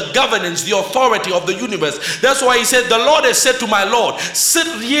governance, the authority of the universe. That's why he said, the Lord has said to my Lord, sit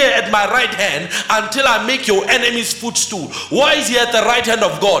here at my right hand until I make your enemy's footstool. Why is he at the right hand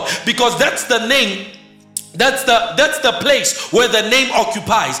of God? Because that's the name. That's the place where the name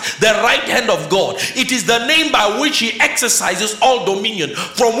occupies, the right hand of God. It is the name by which he exercises all dominion,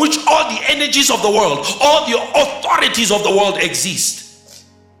 from which all the energies of the world, all the authorities of the world exist.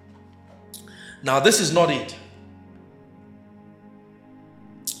 Now, this is not it.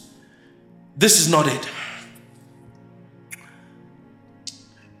 This is not it.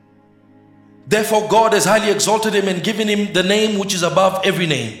 Therefore, God has highly exalted him and given him the name which is above every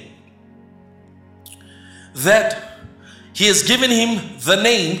name. That he has given him the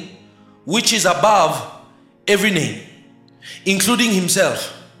name which is above every name, including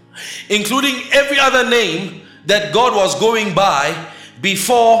himself, including every other name that God was going by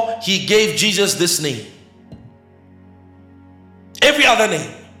before he gave Jesus this name. Every other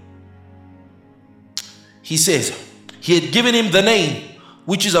name. He says he had given him the name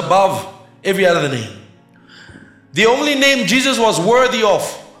which is above every other name. The only name Jesus was worthy of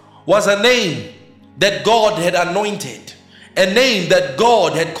was a name that God had anointed, a name that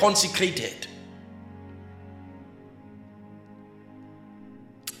God had consecrated.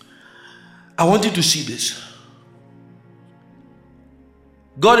 I want you to see this.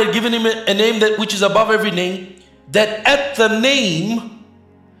 God had given him a name that which is above every name, that at the name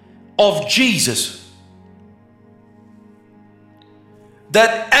of Jesus,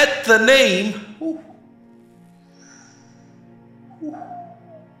 that at the name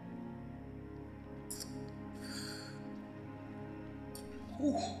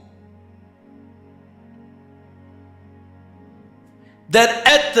that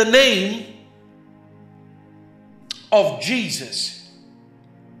at the name of Jesus,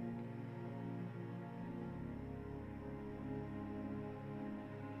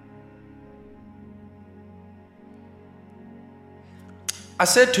 I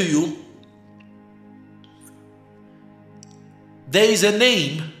said to you, there is a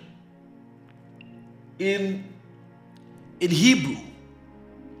name in Hebrew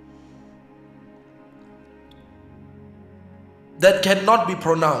that cannot be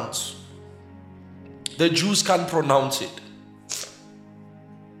pronounced. The Jews can't pronounce it.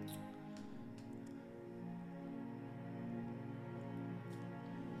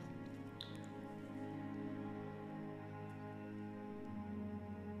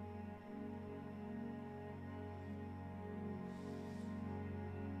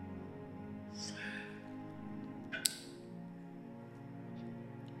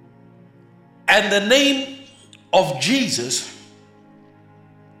 And the name of Jesus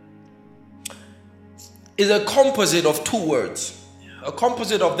is a composite of two words. A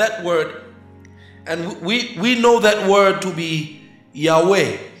composite of that word, and we know that word to be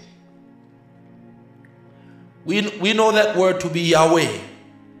Yahweh. We know that word to be Yahweh,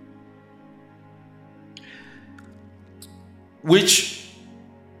 which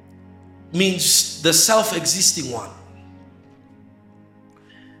means the self-existing one,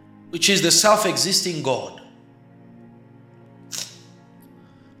 which is the self-existing God.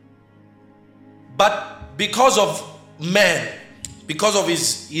 because of man, because of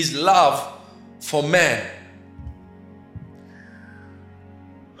his love for man.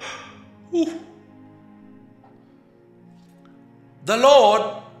 Ooh. The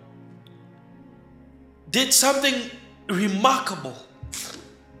Lord did something remarkable.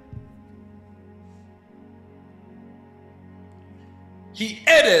 He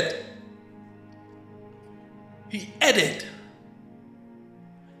added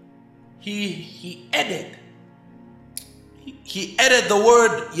the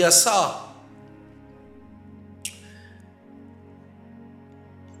word Yasa.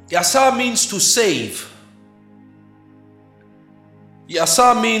 Yasa means to save.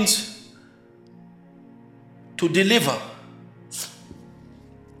 Yasa means to deliver.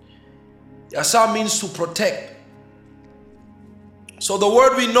 Yasa means to protect. So the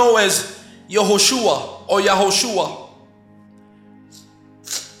word we know as Yehoshua or Yahoshua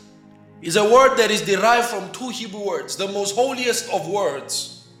is a word that is derived from two Hebrew words, the most holiest of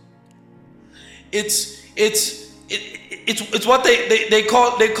words. It's what they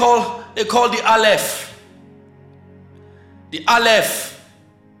call the Aleph. The Aleph.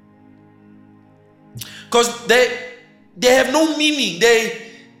 Because they have no meaning.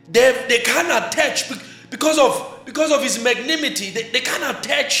 They can't attach because of his magnanimity. They can't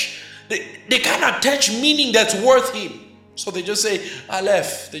attach meaning that's worth him. So they just say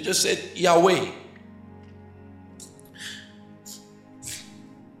Aleph. They just said Yahweh.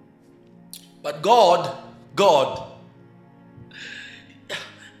 But God,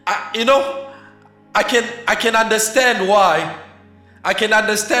 I can understand why. I can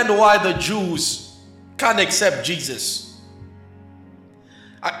understand why the Jews can't accept Jesus.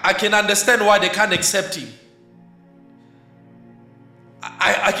 I can understand why they can't accept him.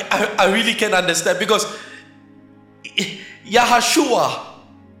 I really can understand, because Yahushua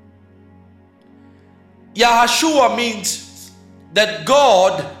means that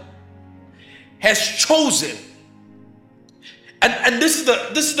God has chosen. And this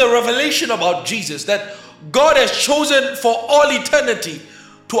is the revelation about Jesus, that God has chosen for all eternity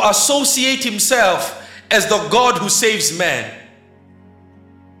to associate himself as the God who saves man.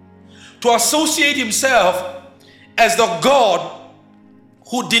 To associate himself as the God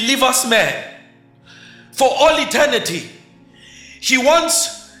who delivers man. For all eternity. He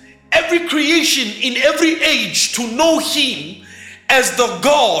wants every creation in every age to know him as the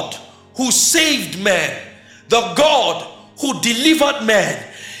God who saved man, the God who delivered man.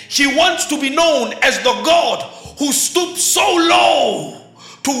 He wants to be known as the God who stooped so low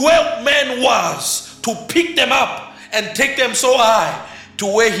to where man was, to pick them up and take them so high to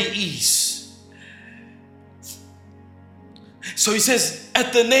where he is. So he says,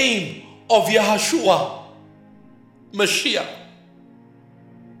 at the name of Yahushua Mashiach,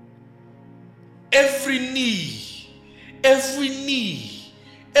 every knee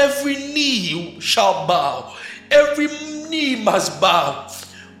shall bow. Every knee must bow,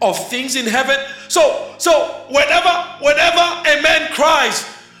 of things in heaven. So whenever a man cries,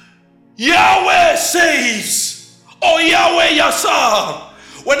 Yahweh saves, or Yahweh Yasar,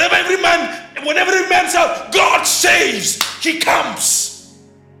 whenever every man says, God saves, he comes.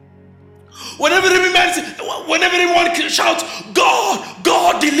 Whenever everyone shouts,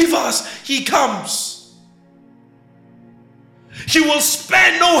 God delivers, he comes. He will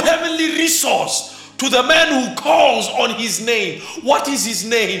spare no heavenly resource to the man who calls on his name. What is his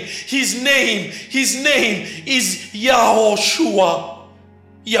name? His name is Yahushua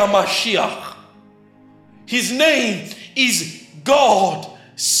Yamashiach. His name is God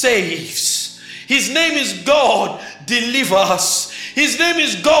saves. His name is God delivers. His name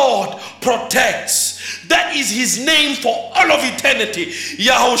is God protects. That is his name for all of eternity.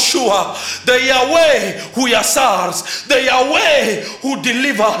 Yahushua, the Yahweh who yasars, the Yahweh who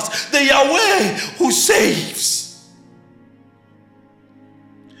delivers, the Yahweh who saves.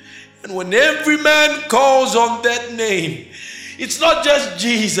 And when every man calls on that name, it's not just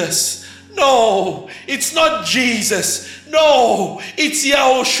Jesus. No, it's not Jesus. No, it's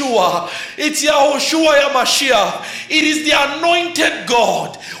Yahushua. It's Yahushua Yamashiach. It is the anointed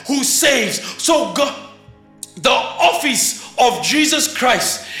God who saves. So God, the office of Jesus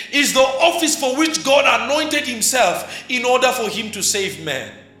Christ is the office for which God anointed himself in order for him to save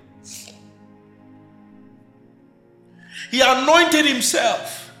man. He anointed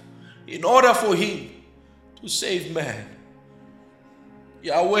himself in order for him to save man.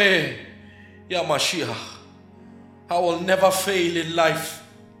 Yahweh Yamashiach. I will never fail in life.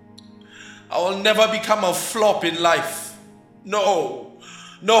 I will never become a flop in life. No.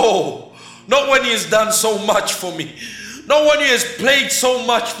 Not when he has done so much for me. Not when he has played so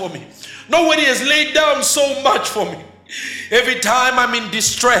much for me. Nobody has laid down so much for me. Every time I'm in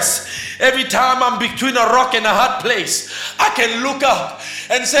distress, every time I'm between a rock and a hard place, I can look up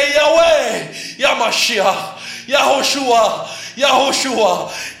and say, Yahweh, Yamashiach, Yahoshua,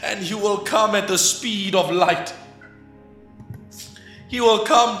 Yahoshua, and He will come at the speed of light. He will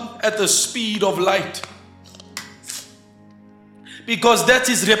come at the speed of light. Because that's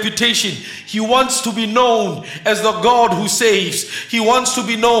His reputation. He wants to be known as the God who saves. He wants to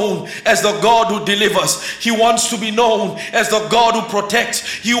be known as the God who delivers. He wants to be known as the God who protects.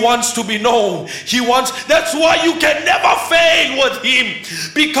 He wants to be known. That's why you can never fail with Him.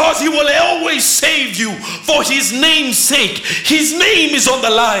 Because He will always save you for His name's sake. His name is on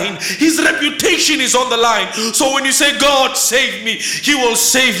the line. His reputation is on the line. So when you say, God save me, He will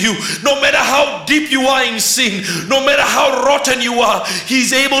save you. No matter how deep you are in sin, no matter how rotten you are, He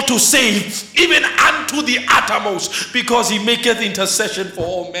is able to save even unto the uttermost, because He maketh intercession for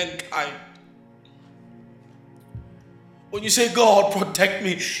all mankind. When you say, God protect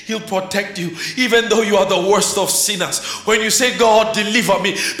me, He'll protect you even though you are the worst of sinners. When you say, God deliver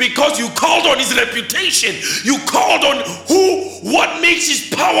me, because you called on His reputation, you called on what makes His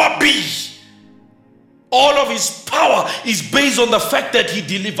power be. All of His power is based on the fact that He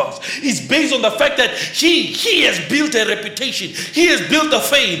delivers. It's based on the fact that He has built a reputation. He has built a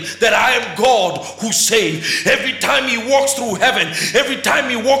fame that I am God who saves. Every time He walks through heaven, every time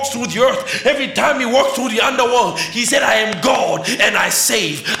He walks through the earth, every time He walks through the underworld, He said, I am God and I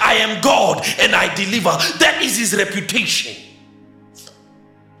save. I am God and I deliver. That is His reputation.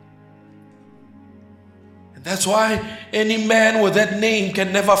 And that's why any man with that name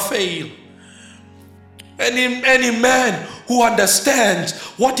can never fail. Any man who understands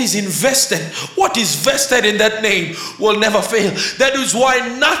what is vested in that name will never fail. That is why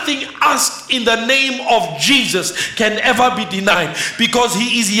nothing asked in the name of Jesus can ever be denied, because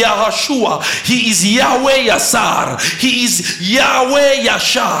He is Yahushua, He is Yahweh Yasar, He is Yahweh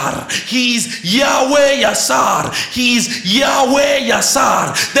Yashar, He is Yahweh Yasar, He is Yahweh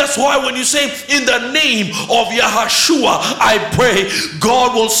Yasar. That's why when you say, in the name of Yahushua I pray,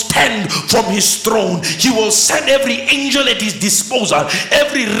 God will stand from His throne. He will send every angel at His disposal,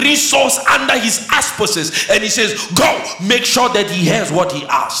 every resource under His auspices, and He says, go, make sure that he has what he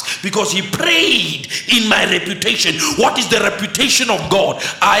asked, because he prayed in my reputation. What is the reputation of God?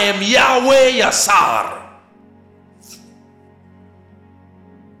 I am Yahweh Yasar.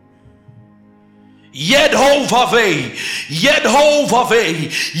 Yedhovaveh, Yedhovaveh,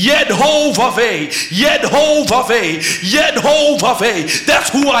 Yedhovaveh, Yedhovaveh, Yedhovaveh. That's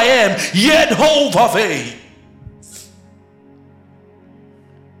who I am, Yedhovaveh.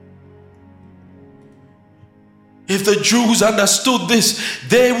 If the Jews understood this,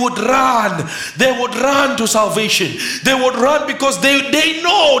 they would run. They would run to salvation. They would run because they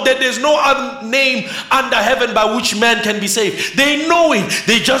know that there's no other name under heaven by which man can be saved. They know it.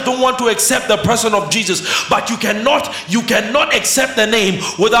 They just don't want to accept the person of Jesus. But you cannot accept the name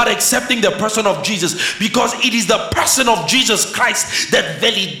without accepting the person of Jesus, because it is the person of Jesus Christ that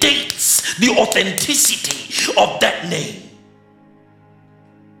validates the authenticity of that name.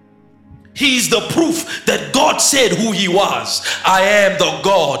 He is the proof that God said who He was. I am the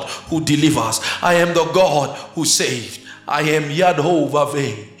God who delivers. I am the God who saved. I am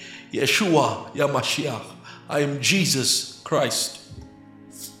Yadhovaveh, Yeshua, Yamashiach. I am Jesus Christ.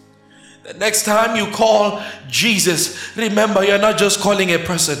 The next time you call Jesus, remember, you're not just calling a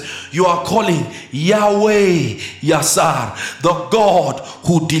person. You are calling Yahweh Yasar, the God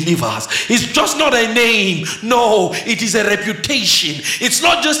who delivers. It's just not a name. No, it is a reputation. It's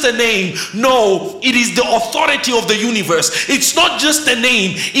not just a name. No, it is the authority of the universe. It's not just a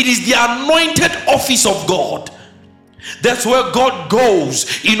name. It is the anointed office of God. That's where God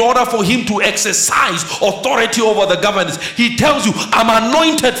goes in order for Him to exercise authority over the governors. He tells you, I'm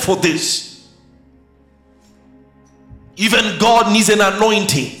anointed for this. Even God needs an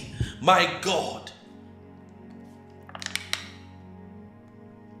anointing. My God.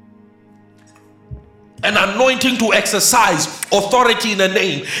 An anointing to exercise authority in a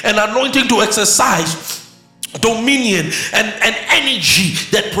name. An anointing to exercise dominion and energy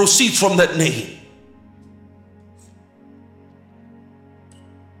that proceeds from that name.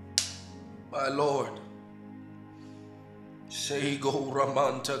 My Lord, say go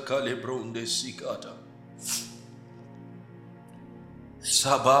Ramanta Kalebronde Sikata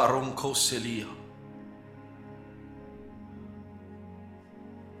Sabarum Koselia.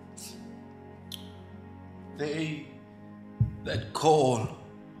 They that call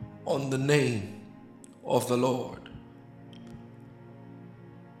on the name of the Lord,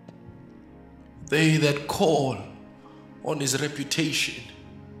 they that call on His reputation,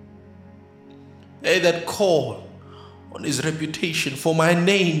 They that call on his reputation, for my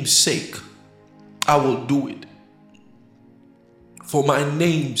name's sake, I will do it. For my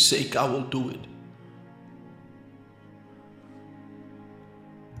name's sake, I will do it.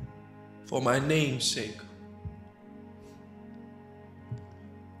 For my name's sake.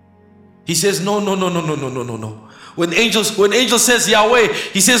 He says, no. When angel says Yahweh,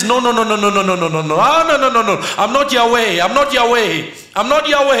 he says, no. I'm not Yahweh. I'm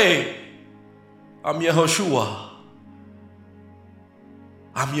Yahweh. I'm Yehoshua.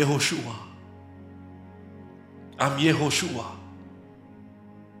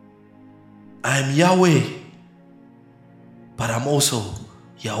 I'm Yahweh, but I'm also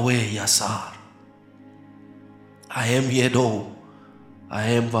Yahweh Yasar. I am Yedo.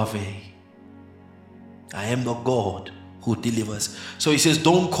 I am Vave. I am the God who delivers. So he says,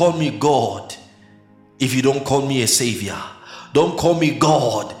 don't call me God if you don't call me a savior. Don't call me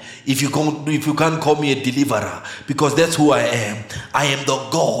God if you can't call me a deliverer, because that's who I am. I am the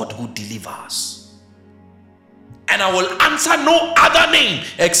God who delivers. And I will answer no other name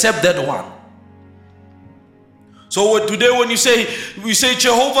except that one. So today when we say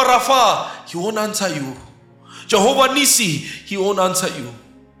Jehovah Rapha, he won't answer you. Jehovah Nisi, he won't answer you.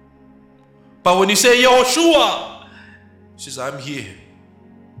 But when you say Yehoshua, he says, I'm here.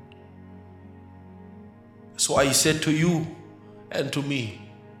 That's why he said to you and to me,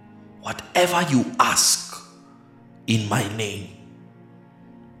 whatever you ask in my name,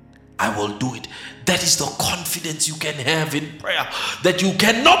 I will do it. That is the confidence you can have in prayer, that you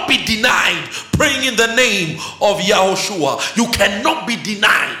cannot be denied praying in the name of Yahushua. You cannot be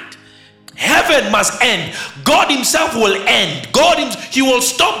denied. Heaven must end. God himself will end. He will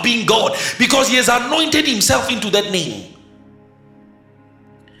stop being God because he has anointed himself into that name.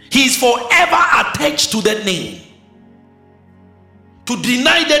 He is forever attached to that name. To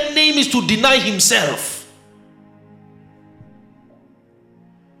deny that name is to deny himself.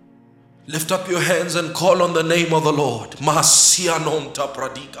 Lift up your hands and call on the name of the Lord. Masianonta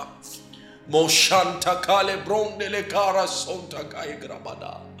pradika. Moshanta kale brondele kara sonta kai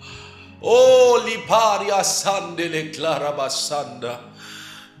grabada. Oh liparia sandele clara basanda.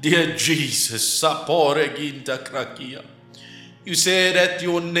 Dear Jesus, sapore ginta krakia. You said at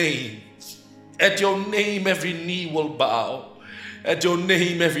your name every knee will bow. At your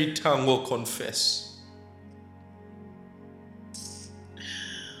name every tongue will confess.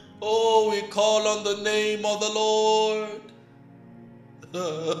 Oh, we call on the name of the Lord.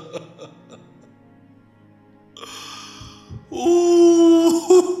 Ooh.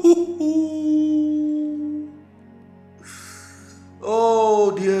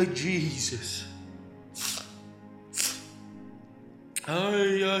 Oh, dear Jesus.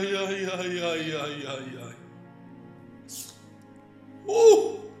 Ay, ay, ay, ay, ay, ay, ay, ay.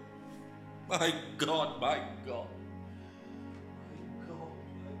 Oh, my God, my God.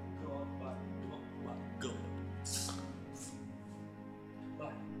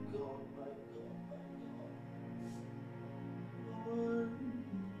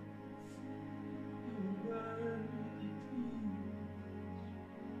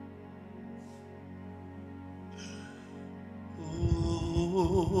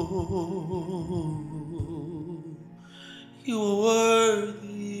 You are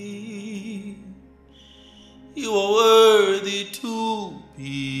worthy. You are worthy to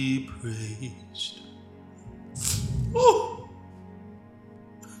be praised. Oh,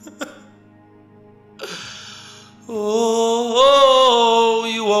 oh,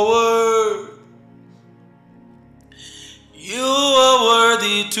 you are worthy. You are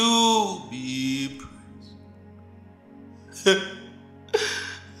worthy to be praised.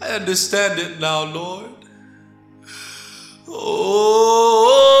 I understand it now, Lord. Oh,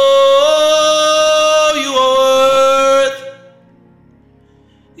 you are worthy.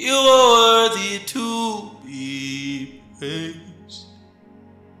 You are worthy to be praised.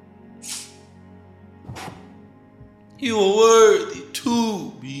 You are worthy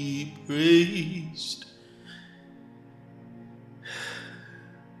to be praised.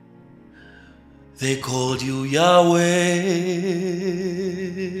 They called you Yahweh.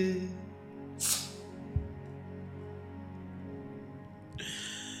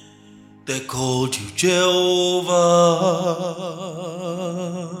 They called you Jehovah.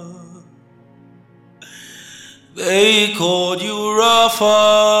 They called you Rapha.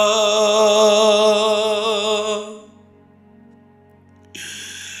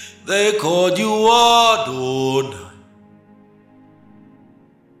 They called you Adonai.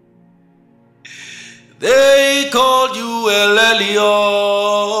 They called you El Elyon.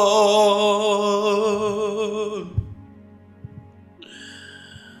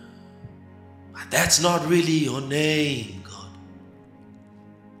 that's not really your name, God.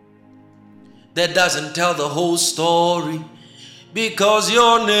 That doesn't tell the whole story. Because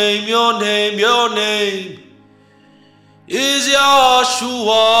your name is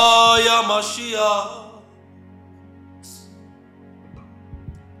Yahshua Yamashiach.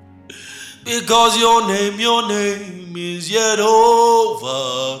 Because your name is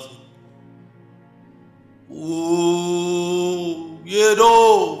Yehovah. Oh,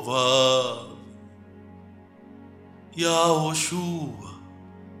 Yehovah. Yahoshua.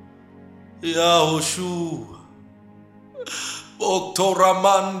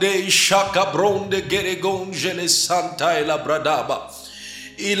 Oktoramande shakabronde geregonjele santa ela bradaba.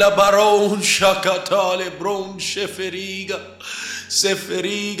 Ila baron shakatale bron sheferiga.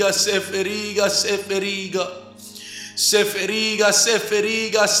 Seferiga.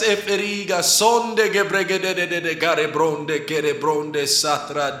 Sonde gebregede de garebronde kerebronde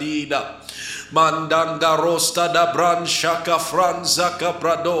satradida. Mandanga rosta da branchaka franza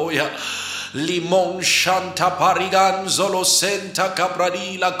capradoya. Limon shanta pariganzolo senta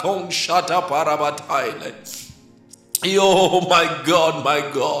capradila con shata parabataile. Oh my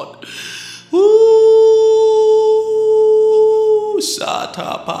God. Ooh,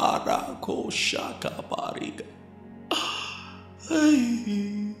 sata para ko shaka pariga.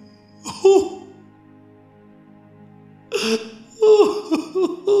 Hey.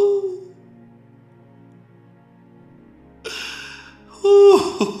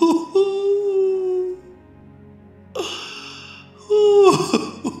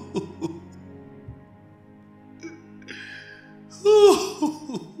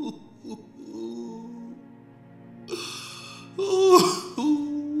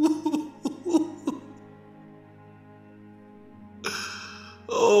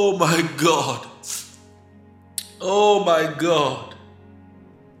 Oh my God. Oh my God.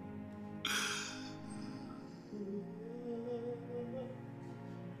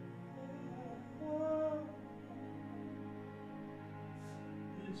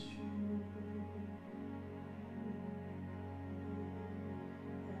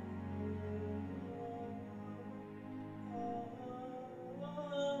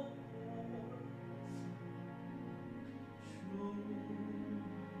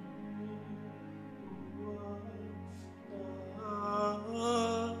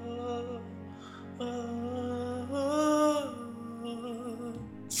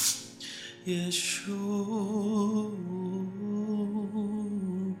 Yeshua.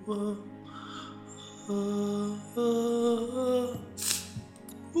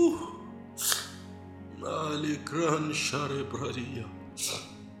 Malikran share bradia.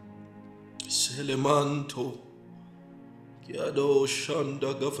 Selemanto. Kiado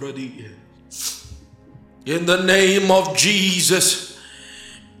shanda gavradia. In the name of Jesus,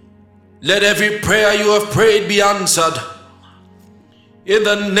 let every prayer you have prayed be answered. In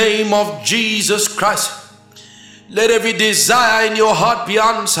the name of Jesus Christ, let every desire in your heart be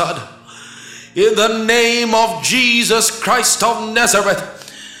answered. In the name of Jesus Christ of Nazareth.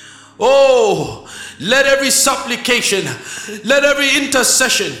 Oh, let every supplication, let every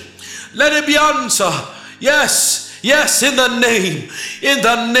intercession, let it be answered. Yes, in the name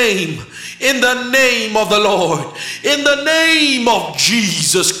of the Lord. In the name of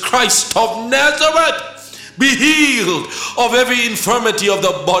Jesus Christ of Nazareth. Be healed of every infirmity of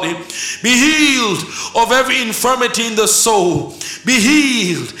the body. Be healed of every infirmity in the soul. Be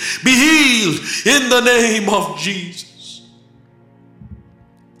healed in the name of Jesus.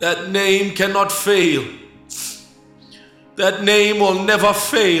 That name cannot fail. That name will never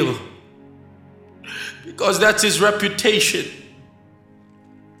fail. Because that's his reputation.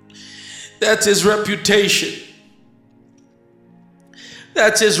 That's his reputation.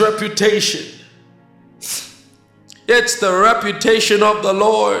 That's his reputation. It's the reputation of the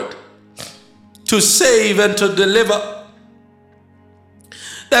Lord to save and to deliver.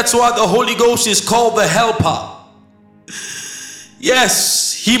 That's why the Holy Ghost is called the Helper.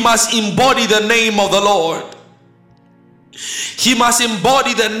 Yes, he must embody the name of the Lord. He must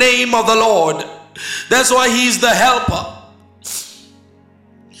embody the name of the Lord. That's why he is the Helper.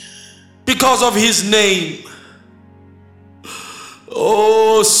 Because of his name.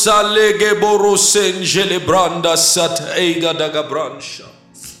 Oh, salege borosengele branda sateiga daga brancha.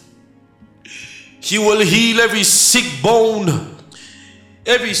 He will heal every sick bone,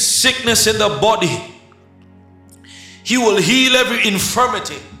 every sickness in the body. He will heal every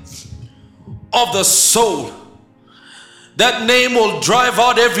infirmity of the soul. That name will drive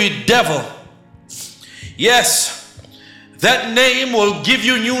out every devil. Yes, that name will give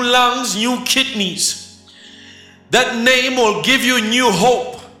you new lungs, new kidneys. That name will give you new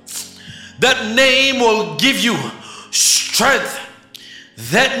hope. That name will give you strength.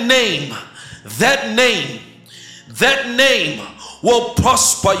 That name will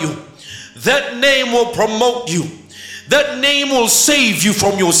prosper you. That name will promote you. That name will save you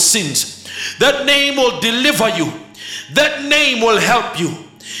from your sins. That name will deliver you. That name will help you.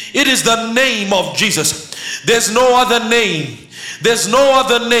 It is the name of Jesus. There's no other name. There's no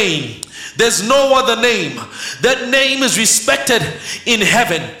other name. There's no other name. That name is respected in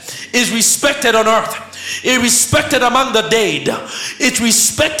heaven, is respected on earth. It's respected among the dead. It's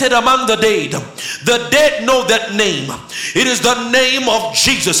respected among the dead. The dead know that name. It is the name of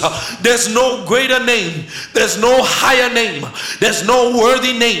Jesus. There's no greater name. There's no higher name. There's no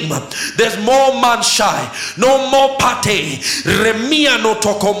worthy name. There's more manshai. No more pate. Remia no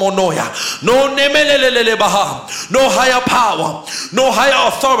tokomonoya. No nemelelele baha. No higher power. No higher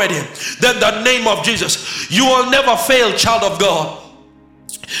authority than the name of Jesus. You will never fail, child of God.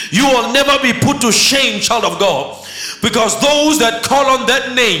 You will never be put to shame, child of God, because those that call on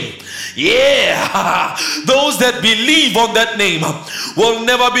that name, those that believe on that name will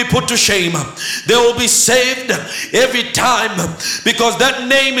never be put to shame. They will be saved every time, because that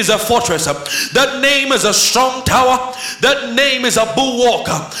name is a fortress. That name is a strong tower. That name is a bulwark.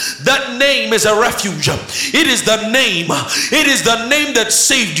 That name is a refuge. It is the name. It is the name that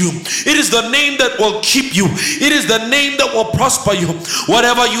saved you. It is the name that will keep you. It is the name that will prosper you.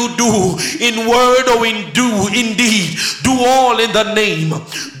 Whatever you do in word or in deed, do all in the name.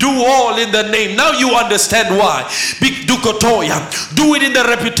 Do all in the name. Now you understand why. Big Dukotoya. Do it in the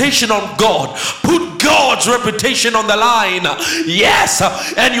reputation of God. Put God's reputation on the line. Yes.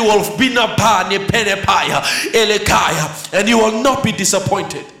 And you will be and you will not be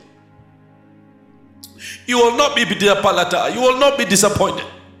disappointed. You will not be disappointed. You will not be disappointed.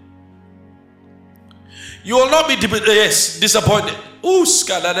 You will not be disappointed.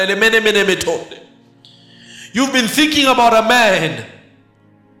 You've been thinking about a man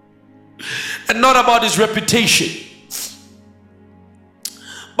and not about his reputation.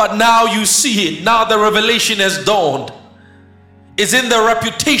 But now you see it. Now the revelation has dawned. It's in the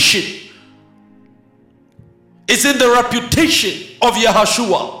reputation. It's in the reputation of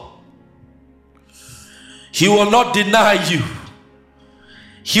Yahushua. He will not deny you.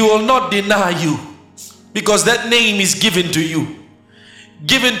 He will not deny you, because that name is given to you.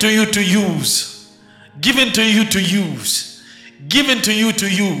 Given to you to use. Given to you to use. Given to you to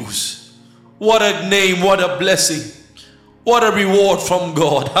use. What a name, what a blessing. What a reward from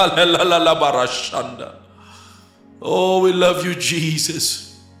God. Oh, we love you, Jesus.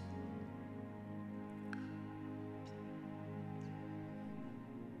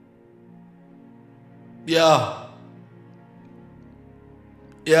 Yeah.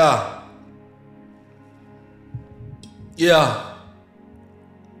 Yeah. Yeah.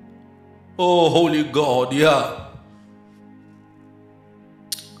 Oh, holy God. Yeah.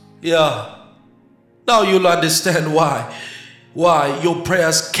 Yeah. Now you'll understand why your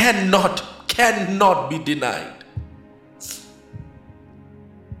prayers cannot be denied.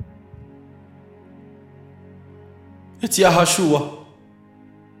 It's Yahushua.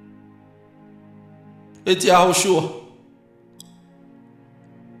 It's Yahushua.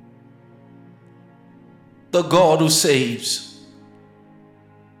 The God who saves.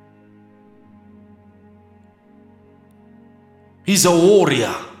 He's a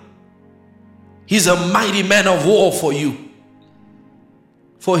warrior. He's a mighty man of war for you.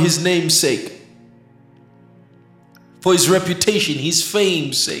 For his name's sake. For his reputation, his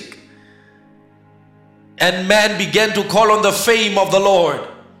fame's sake. And man began to call on the fame of the Lord.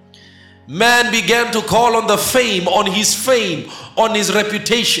 Man began to call on the fame, on his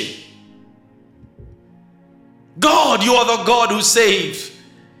reputation. God, you are the God who saves.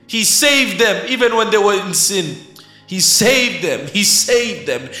 He saved them even when they were in sin. He saved them. He saved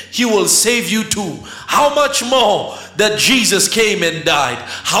them. He will save you too. How much more that Jesus came and died?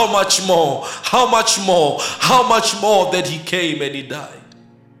 How much more? How much more? How much more that he came and he died?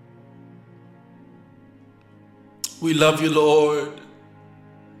 We love you, Lord.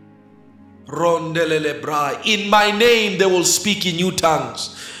 In my name they will speak in new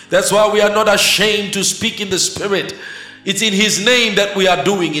tongues. That's why we are not ashamed to speak in the Spirit. It's in his name that we are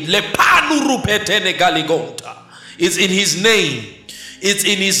doing it. It's in his name. It's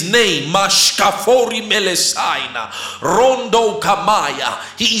in his name. Mashkafori melesaina. Rondo kamaya.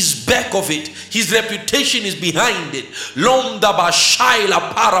 He is back of it. His reputation is behind it. Londa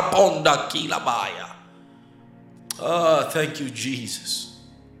bashaila paraponda kilabaya. Ah, thank you, Jesus.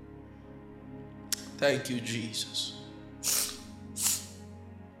 Thank you, Jesus.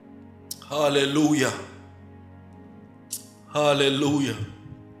 Hallelujah. Hallelujah.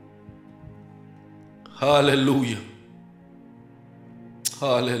 Hallelujah.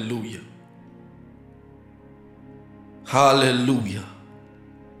 Hallelujah. Hallelujah.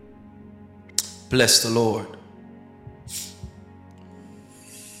 Bless the Lord.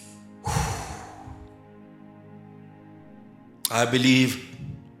 I believe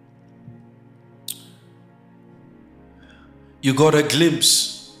you got a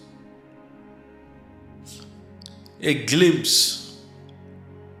glimpse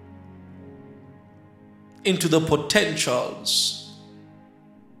into the potentials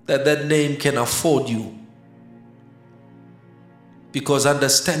that name can afford you, because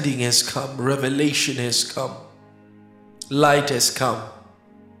understanding has come, revelation has come, light has come.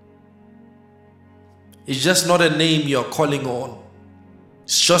 It's just not a name you're calling on.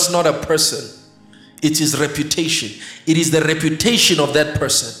 It's just not a person. It is reputation. It is the reputation of that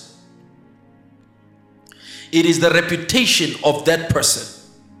person. It is the reputation of that person.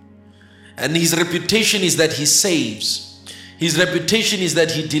 And his reputation is that he saves. His reputation is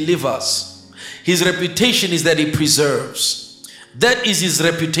that he delivers. His reputation is that he preserves. That is his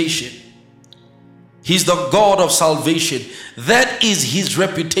reputation. He's the God of salvation. That is his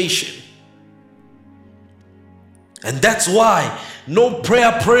reputation. And that's why no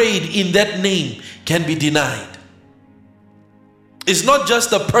prayer prayed in that name can be denied. It's not just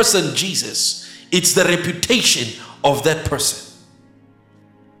the person Jesus, it's the reputation of that person.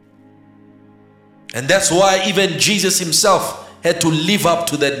 And that's why even Jesus himself had to live up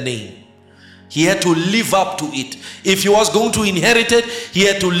to that name. He had to live up to it. If he was going to inherit it, he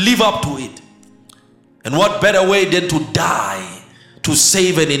had to live up to it. And what better way than to die to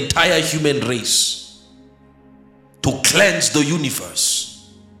save an entire human race, to cleanse the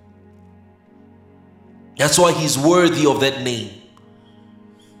universe. That's why he's worthy of that name.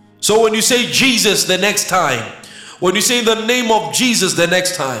 So when you say Jesus the next time, when you say the name of Jesus the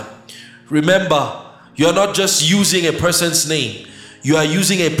next time, remember, you are not just using a person's name. You are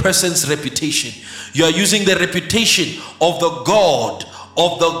using a person's reputation. You are using the reputation of the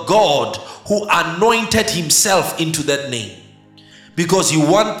God who anointed himself into that name, because he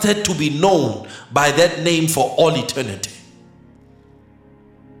wanted to be known by that name for all eternity.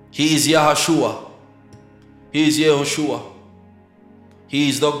 He is Yahushua. He is Yehoshua. He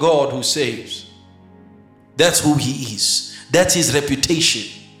is the God who saves. That's who he is. That's his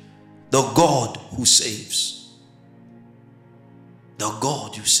reputation. The God who saves. The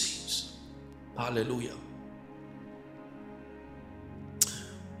God who saves. Hallelujah.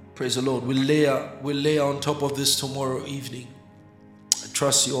 Praise the Lord. We'll lay on top of this tomorrow evening. I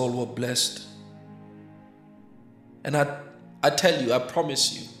trust you all were blessed. And I tell you, I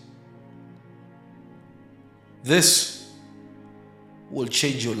promise you, this will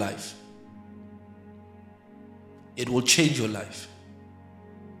change your life. It will change your life.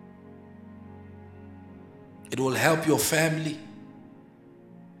 It will help your family,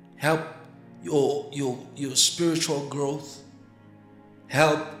 help your spiritual growth,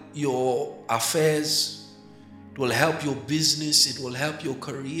 help your affairs. It will help your business. It will help your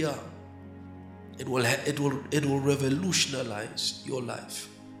career. It will revolutionize your life.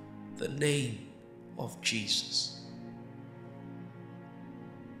 The name of Jesus.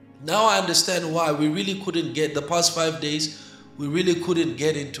 Now I understand why we really couldn't get, the past 5 days, we really couldn't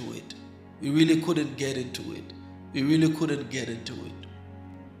get into it. We really couldn't get into it. We really couldn't get into it.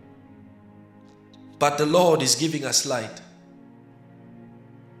 But the Lord is giving us light.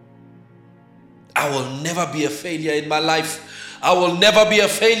 I will never be a failure in my life. I will never be a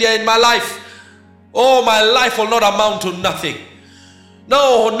failure in my life. Oh, my life will not amount to nothing.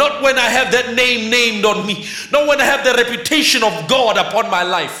 No, not when I have that name named on me. Not when I have the reputation of God upon my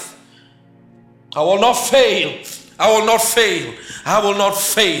life. I will not fail. I will not fail. I will not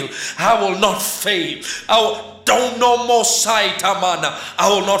fail. I will not fail. Don't no more sight, Amana. I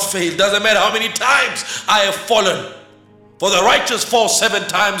will not fail. Doesn't matter how many times I have fallen. For the righteous fall 7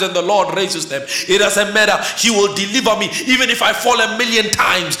 times and the Lord raises them. It doesn't matter. He will deliver me. Even if I fall 1,000,000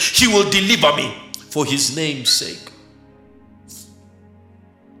 times, he will deliver me. For his name's sake.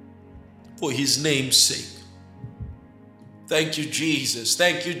 For his name's sake. Thank you, Jesus.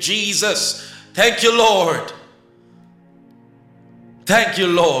 Thank you, Jesus. Thank you, Lord. Thank you,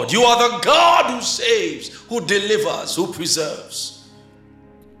 Lord. You are the God who saves, who delivers, who preserves.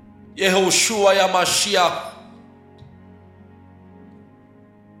 Yehoshua Yamashiach.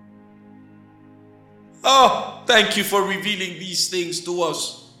 Oh, thank you for revealing these things to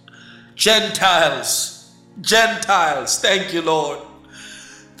us. Gentiles, thank you, Lord.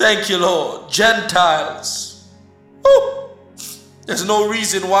 Thank you, Lord. Gentiles. Oh, there's no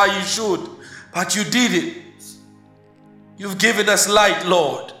reason why you should, but you did it. You've given us light,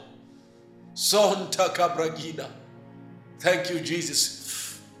 Lord. Sonta Cabragina. Thank you,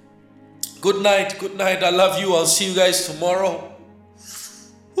 Jesus. Good night. Good night. I love you. I'll see you guys tomorrow.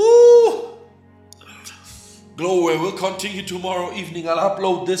 Woo! Glory. We'll continue tomorrow evening. I'll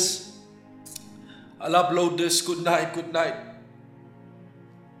upload this. Good night. Good night.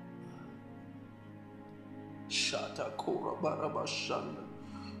 Shata Kora Barabashanda.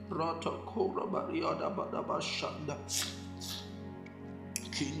 Rata Kora Bariada Badabashanda.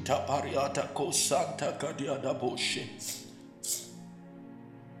 Kinta Pariata Ko Santa Kadiada Boshe.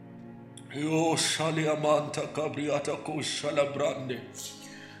 Yo Shaliamanta Cabriata Ko Shalabrande.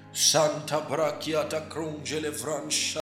 Santa Brachiata Crungele Francia.